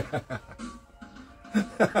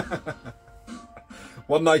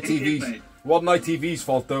 One night TV's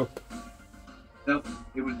fault though. No,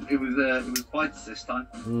 it was fights this time.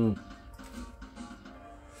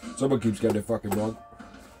 Someone keeps getting it fucking wrong.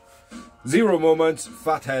 0 moments,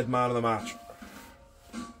 Fathead man of the match.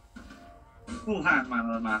 Cool hand man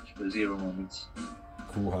of the match, but 0 moments.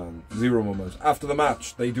 Cool hand, 0 moments. After the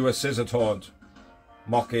match, they do a scissor taunt,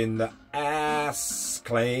 mocking the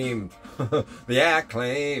ass-claimed. The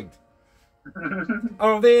acclaimed.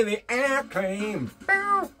 Oh, they're the acclaimed.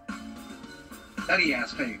 Daddy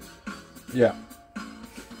ass-claimed. Yeah.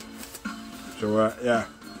 So, yeah.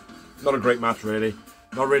 Not a great match, really.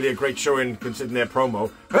 Not really a great showing, considering their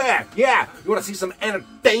promo. Hey, yeah, you want to see some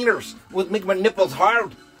entertainers with make my nipples hard?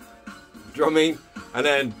 Do you know what I mean? And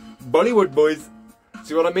then, Bollywood Boys.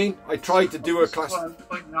 See what I mean? I tried to do a class. What I was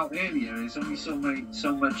pointing out earlier is only so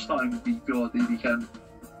much time before they become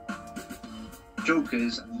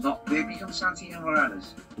jokers, and they become Santino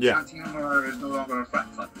Moreras. Yeah. Santino Moreras is no longer a frat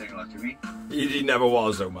type thing, like, to me. He never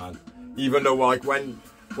was though, man. Even though, like, when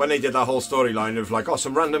they did that whole storyline of like, oh,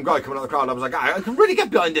 some random guy coming out of the crowd, I was like, I can really get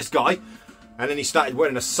behind this guy. And then he started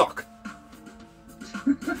wearing a sock.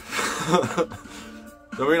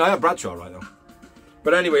 I mean, I have Bradshaw right now.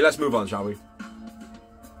 But anyway, let's move on, shall we?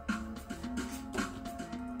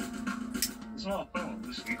 There's a lot of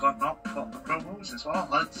promos. We got the promos as well.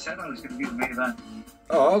 I said I was going to be the main event.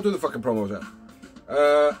 Oh, I'll do the fucking promos then.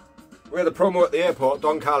 We had a promo at the airport.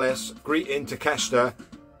 Don Callis greeting Takeshita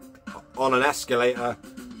on an escalator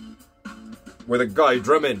with a guy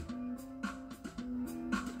drumming.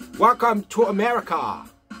 Welcome to America.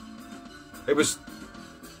 It was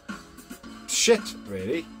shit,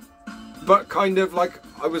 really, but kind of like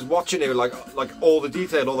I was watching it, like all the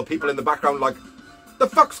detail, all the people in the background, like, the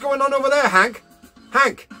fuck's going on over there, Hank?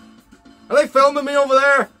 Hank, are they filming me over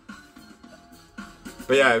there?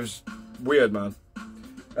 But yeah, it was weird, man.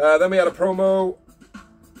 Then we had a promo.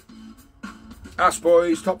 Ass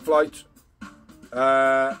Boys, Top Flight.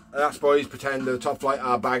 Ass Boys pretend the Top Flight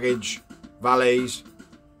are baggage valets.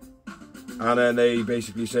 And then they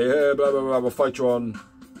basically say, hey, blah, blah, blah, we'll fight you on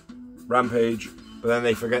Rampage. But then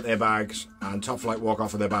they forget their bags, and Top Flight walk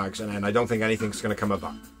off with their bags, and then I don't think anything's going to come of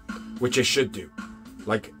that. Which it should do.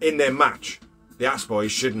 Like, in their match, the Ass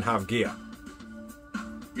Boys shouldn't have gear.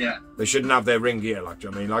 Yeah. They shouldn't have their ring gear, like, do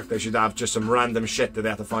you know what I mean? Like, they should have just some random shit that they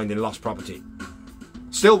have to find in lost property.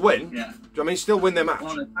 Still win. Yeah. Do you know what I mean? Still win their match.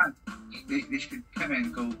 Well, they should come in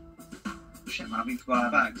and go, shit, man, we forgot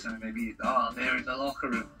our bags. And maybe, they're in the locker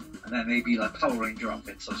room. And then maybe, like, Power Ranger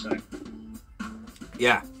outfits or something.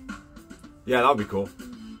 Yeah. Yeah, that would be cool.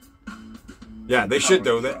 Yeah, they should,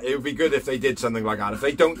 though. It would be good if they did something like that. If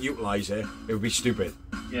they don't utilise it, it would be stupid.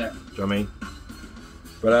 Yeah. Do you know what I mean?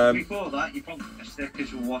 But, before that, you probably missed it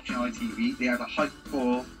because you were watching ITV. They had a hype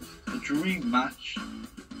for a dream match,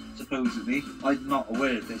 supposedly. I'm not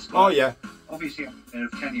aware of this. Oh, yeah. Obviously, I'm aware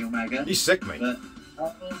of Kenny Omega. He's sick, mate.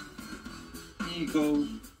 But Ego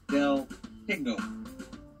del Kingo.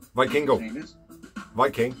 Vikingo.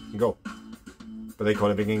 Viking, go. But they call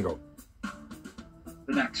him Big Ingo.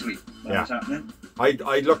 The next week, what's happening?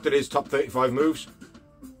 I looked at his top 35 moves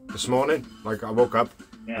this morning. Like, I woke up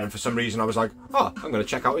and for some reason I was like, oh, I'm going to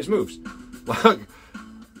check out his moves. Like,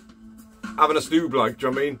 having a snoob, like, do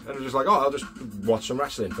you know what I mean? And I was just like, oh, I'll just watch some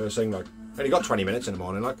wrestling first thing, like. And he got 20 minutes in the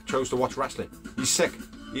morning, like, chose to watch wrestling. He's sick.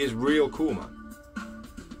 He is real cool, man.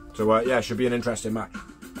 So, yeah, it should be an interesting match.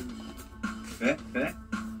 Fair.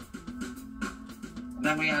 And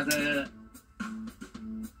then we had a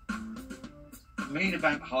main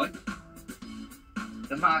event hype.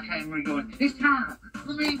 The Mark Henry going, it's time,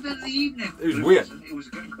 the main event of the evening. It was weird. It was a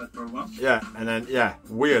good clip for a while. Yeah, and then, yeah,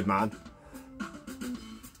 weird, man.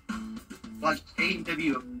 Like,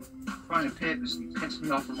 AEW trying to purposely piss me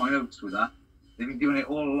off with my notes with that. They've been doing it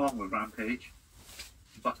all along with Rampage.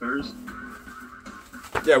 Fuckers.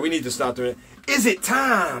 Yeah, we need to start doing it. Is it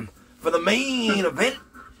time for the main event?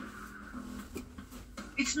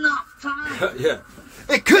 It's not time. Yeah.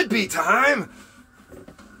 It could be time.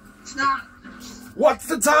 It's not. What's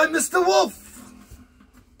the time, Mr. Wolf?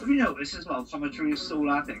 Have you noticed as well, commentary is stole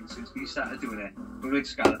our thing since we started doing it with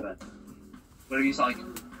Excalibur? Where he's like,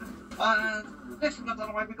 let's not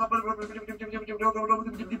that way, we got... And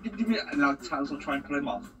now Taz will try and pull him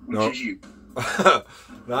off, which is you.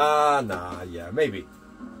 Nah, yeah, maybe.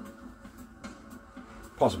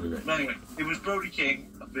 Possibly, maybe. But anyway, it was Brody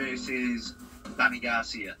King versus Danny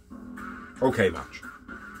Garcia. Okay, match.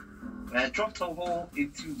 Drop toe hold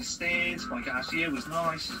into the stairs by Garcia was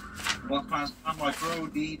nice. Walk past man by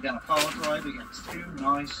Brody, then a power drive against two,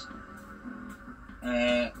 nice.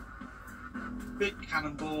 Big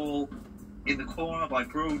cannonball in the corner by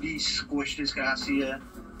Brody, squished his Garcia.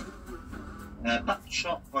 Back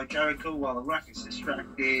shot by Jericho while the ref is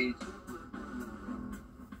distracted.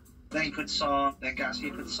 Then he puts on, then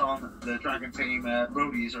Garcia puts on the Dragon Team.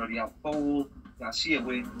 Brody is already out cold. Garcia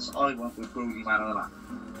wins. I went with Brody man of the match.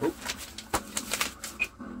 Oh.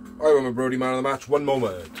 I went with Brody man of the match. One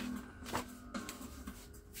moment.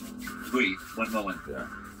 Agreed. 1 moment. Yeah.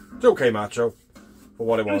 It's okay, macho, for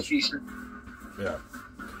what it was. Decent. Yeah.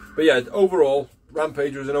 But yeah, overall,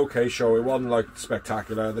 Rampage was an okay show. It wasn't like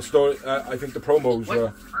spectacular. The story, I think the promos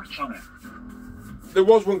were. Match on it. There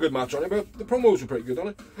was one good match on it, but the promos were pretty good on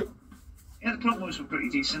it. Yeah, the promos were pretty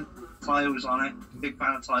decent. Fire was on it. Big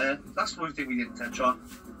fan of Fire. That's one thing we didn't touch on.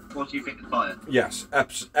 What do you think of Fire? Yes,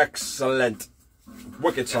 excellent.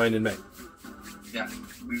 Wicked signing, mate. Yeah,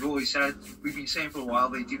 we've always said, we've been saying for a while,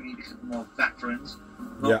 they do need more veterans.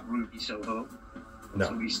 Not Ruby Soho. No.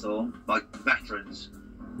 Tony Storm, like veterans.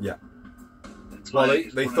 Yeah. Well,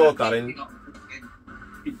 they thought that in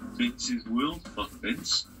Vince's world, fuck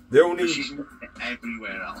Vince. The only she's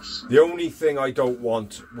everywhere else. The only thing I don't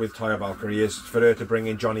want with Taya Valkyrie is for her to bring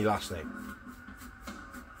in Johnny Last Name.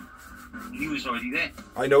 He was already there.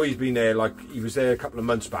 I know he's been there, like he was there a couple of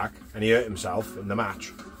months back, and he hurt himself in the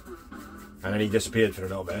match, and then he disappeared for a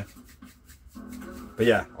little bit. But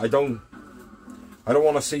yeah, I don't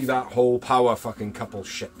want to see that whole power fucking couple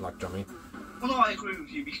shit. Like, do you know what I mean? Well, no, I agree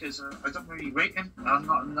with you because I don't really rate him.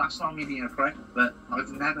 That's not me being a prick, but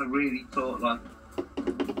I've never really thought like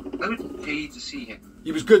I would pay to see him.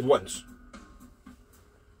 He was good once.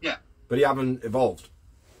 Yeah. But he haven't evolved.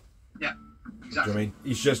 Yeah, exactly. Do you know what I mean?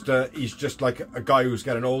 He's just like a guy who's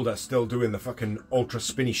getting older, still doing the fucking ultra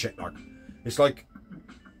spinny shit. Like, it's like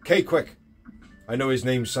K-Quick. I know his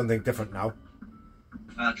name's something different now.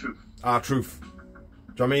 Truth. Truth. Do you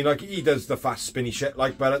know what I mean? Like, he does the fast spinny shit,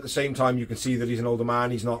 like, but at the same time you can see that he's an older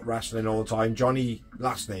man, he's not wrestling all the time. Johnny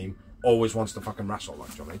Last Name always wants to fucking wrestle, like,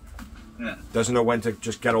 do you know what I mean? Yeah. Doesn't know when to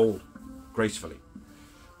just get old gracefully.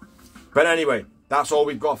 But anyway, that's all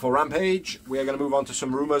we've got for Rampage. We are going to move on to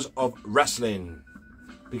some rumours of wrestling.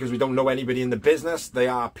 Because we don't know anybody in the business, they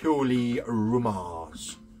are purely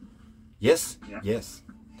rumours. Yes? Yeah. Yes.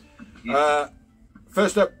 Yeah.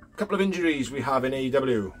 First up, a couple of injuries we have in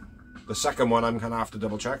AEW. The second one I'm going to have to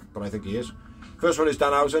double check, but I think he is. First one is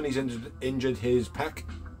Danhausen. He's injured his pec.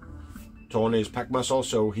 Torn his pec muscle,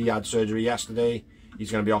 so he had surgery yesterday. He's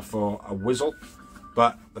going to be off for a whizzle.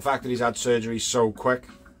 But the fact that he's had surgery so quick,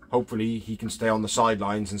 hopefully he can stay on the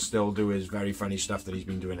sidelines and still do his very funny stuff that he's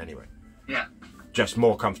been doing anyway. Yeah. Just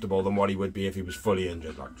more comfortable than what he would be if he was fully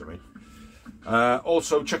injured, like, do you know what I mean?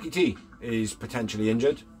 Also, Chucky T is potentially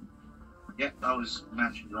injured. Yeah, that was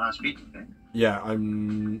mentioned last week, I think. Yeah,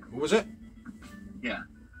 was it? Yeah.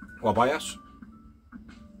 Well, by us?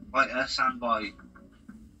 By us and by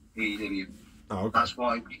AEW. Oh, okay. That's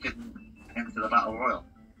why we couldn't enter the Battle Royal.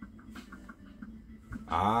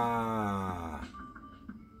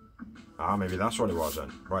 Maybe that's what it was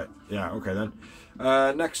then. Right, yeah, okay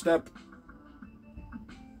then. Next up,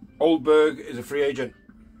 Oldberg is a free agent.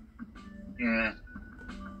 Yeah.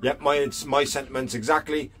 Yep, my sentiments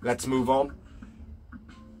exactly. Let's move on.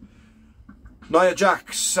 Nia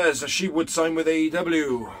Jax says she would sign with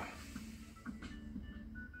AEW.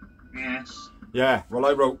 Yes. Yeah, well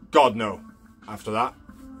I wrote, God no, after that.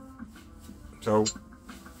 So,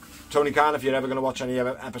 Tony Khan, if you're ever going to watch any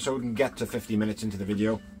episode and get to 50 minutes into the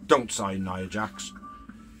video, don't sign Nia Jax.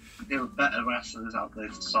 There are better wrestlers out there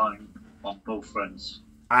to sign on both fronts.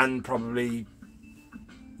 And probably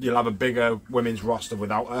you'll have a bigger women's roster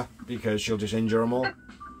without her because she'll just injure them all.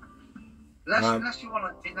 Unless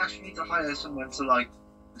you need to hire someone to like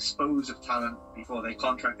dispose of talent before they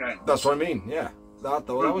contract out. That's what I mean. Yeah, that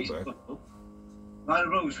would work. Nyla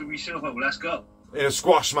Rose, Ruby Silver, let's go. In a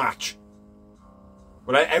squash match.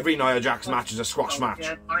 Well, every Nia Jax match is a squash match.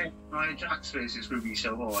 Yeah, Nia Jax versus Ruby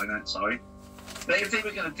Silver. I meant, sorry. But if they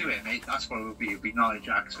were going to do it, mate, that's what it would be. It would be Nia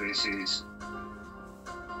Jax versus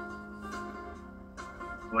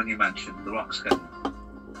when you mentioned The Rock's cousin.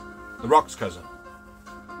 The Rock's cousin.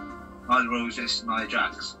 Nyla Rose versus Nia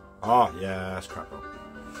Jax. Oh, yeah, that's crap.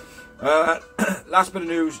 Last bit of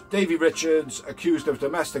news. Davey Richards accused of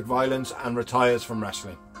domestic violence and retires from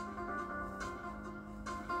wrestling.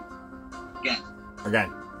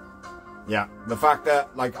 Again. Yeah. The fact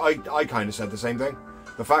that, like, I kind of said the same thing.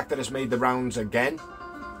 The fact that it's made the rounds again,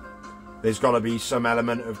 there's got to be some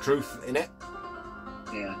element of truth in it.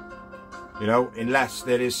 Yeah. You know, unless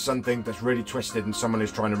there is something that's really twisted and someone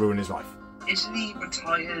is trying to ruin his life. Isn't he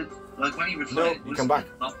retired? Like, when he retired... No, he come back.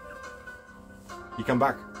 He come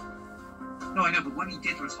back. No, I know, but when he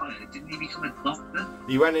did retire, didn't he become a doctor?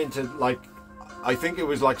 He went into, like, I think it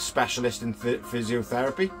was, like, specialist in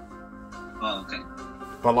physiotherapy. Oh, okay.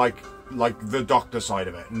 But, like the doctor side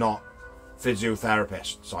of it, not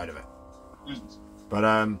physiotherapist side of it. Mm. But,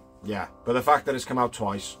 yeah. But the fact that it's come out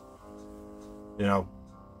twice, you know.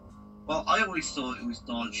 Well, I always thought it was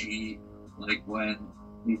dodgy, like, when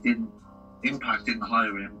he didn't... Impact didn't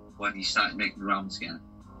hire him when he started making the rounds again.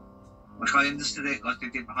 Like, I understood it, like, they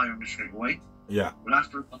didn't hire him straight away. Yeah. But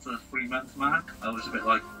after it got to the 3-month mark, I was a bit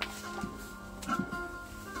like,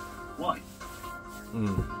 why?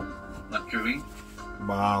 Like, Drewy?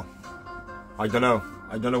 Wow. I don't know.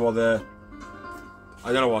 I don't know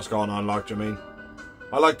what's going on, like, do you mean?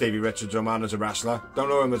 I like Davey Richards, man, as a wrestler. Don't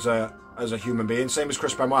know him as a human being. Same as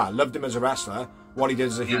Chris Benoit. Loved him as a wrestler. What he did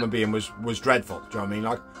as a human being was dreadful. Do you know what I mean?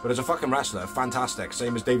 Like, but as a fucking wrestler, fantastic.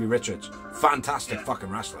 Same as Davey Richards. Fantastic fucking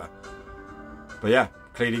wrestler. But yeah,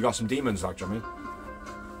 clearly got some demons, like, do you know what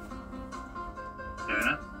I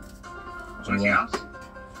mean? Yeah. Anything else?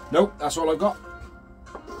 Nope, that's all I've got.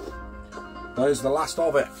 That is the last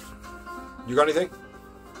of it. You got anything?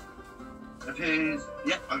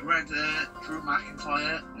 I've read Drew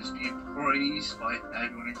McIntyre is being praised by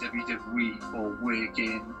everyone in WWE for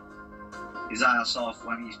working his ass off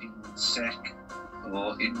when he's been sick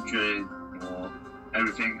or injured or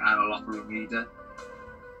everything, and a locker room leader.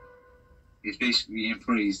 He's basically being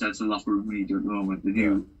praised as a locker room leader at the moment. The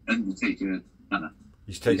new Undertaker.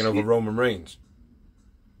 He's taking over Roman Reigns.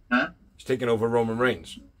 Huh? He's taking over Roman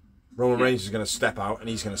Reigns. Roman Reigns is going to step out and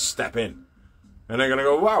he's going to step in. And they're going to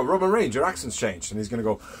go, wow, Roman Reigns, your accent's changed. And he's going to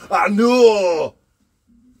go, ah, no!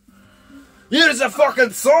 Here's a fucking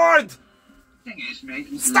sword! The thing is,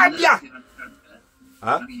 mate, stab ya!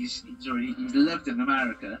 Huh? He's lived in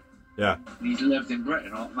America. Yeah. And he's lived in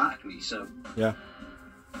Britain automatically, so... Yeah.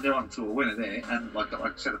 They're on to a winner there. And like I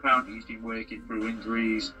said, apparently he's been working through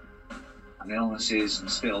injuries and illnesses and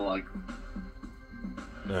still, like...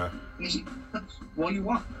 Yeah. That's what you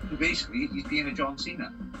want. Basically, he's being a John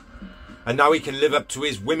Cena. And now he can live up to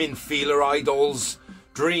his women feeler idol's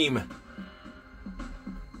dream. Do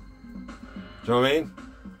you know what I mean?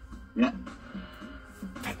 Yeah.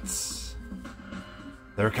 Vince.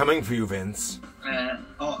 They're coming for you, Vince.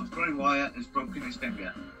 Bray Wyatt has broken his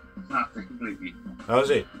finger. Snapped it completely. Oh, is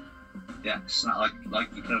he? Yeah, it's not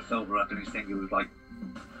like he put a filter up and his finger was like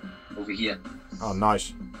over here. Oh,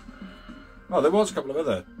 nice. Oh, there was a couple of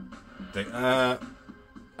other things.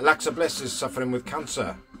 Alexa Bliss is suffering with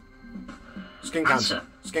cancer. Skin cancer.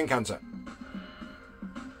 Skin cancer.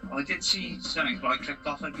 Well, I did see something, but I clicked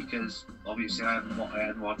off it because obviously I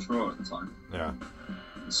hadn't watched Raw at the time. Yeah.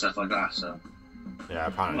 And stuff like that, so. Yeah,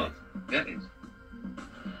 apparently. Well,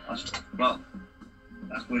 yeah,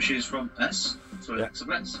 that's wishes from us. So Alexa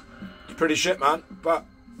Bliss. It's pretty shit, man. But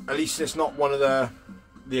at least it's not one of the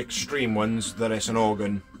extreme ones that it's an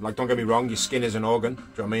organ. Like, don't get me wrong, your skin is an organ. Do you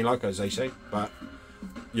know what I mean? Like, as they say. But,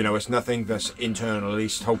 you know, it's nothing that's internal. At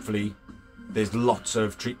least, hopefully, there's lots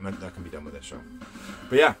of treatment that can be done with it. So,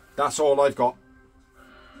 but yeah, that's all I've got.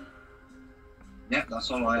 Yeah,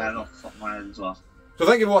 that's all I had off the top of my head as well. So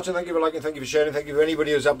thank you for watching, thank you for liking, thank you for sharing, thank you for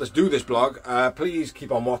anybody who's helped us do this blog. Please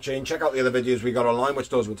keep on watching. Check out the other videos we got online, which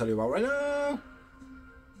those we'll tell you about right now.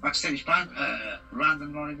 Backstage plan,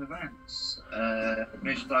 random live events,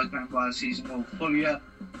 merchandise member season 1 full year,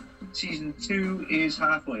 season 2 is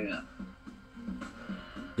halfway year.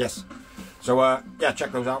 Yes. So yeah,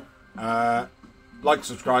 check those out. Like,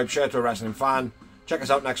 subscribe, share to a wrestling fan. Check us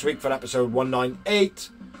out next week for episode 198.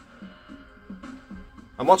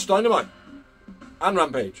 And watch Dynamite. And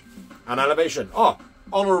Rampage. And Elevation. Oh,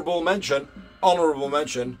 honourable mention,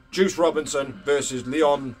 Juice Robinson versus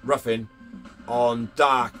Leon Ruffin on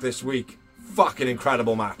Dark this week. Fucking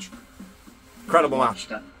incredible match. Incredible match.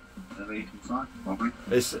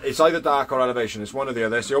 It's either Dark or Elevation. It's one or the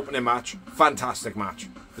other. It's the opening match. Fantastic match.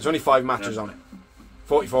 There's only 5 matches on it.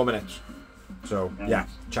 44 minutes. So, yeah,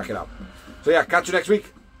 check it out. So, yeah, catch you next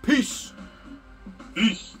week. Peace.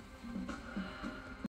 Peace.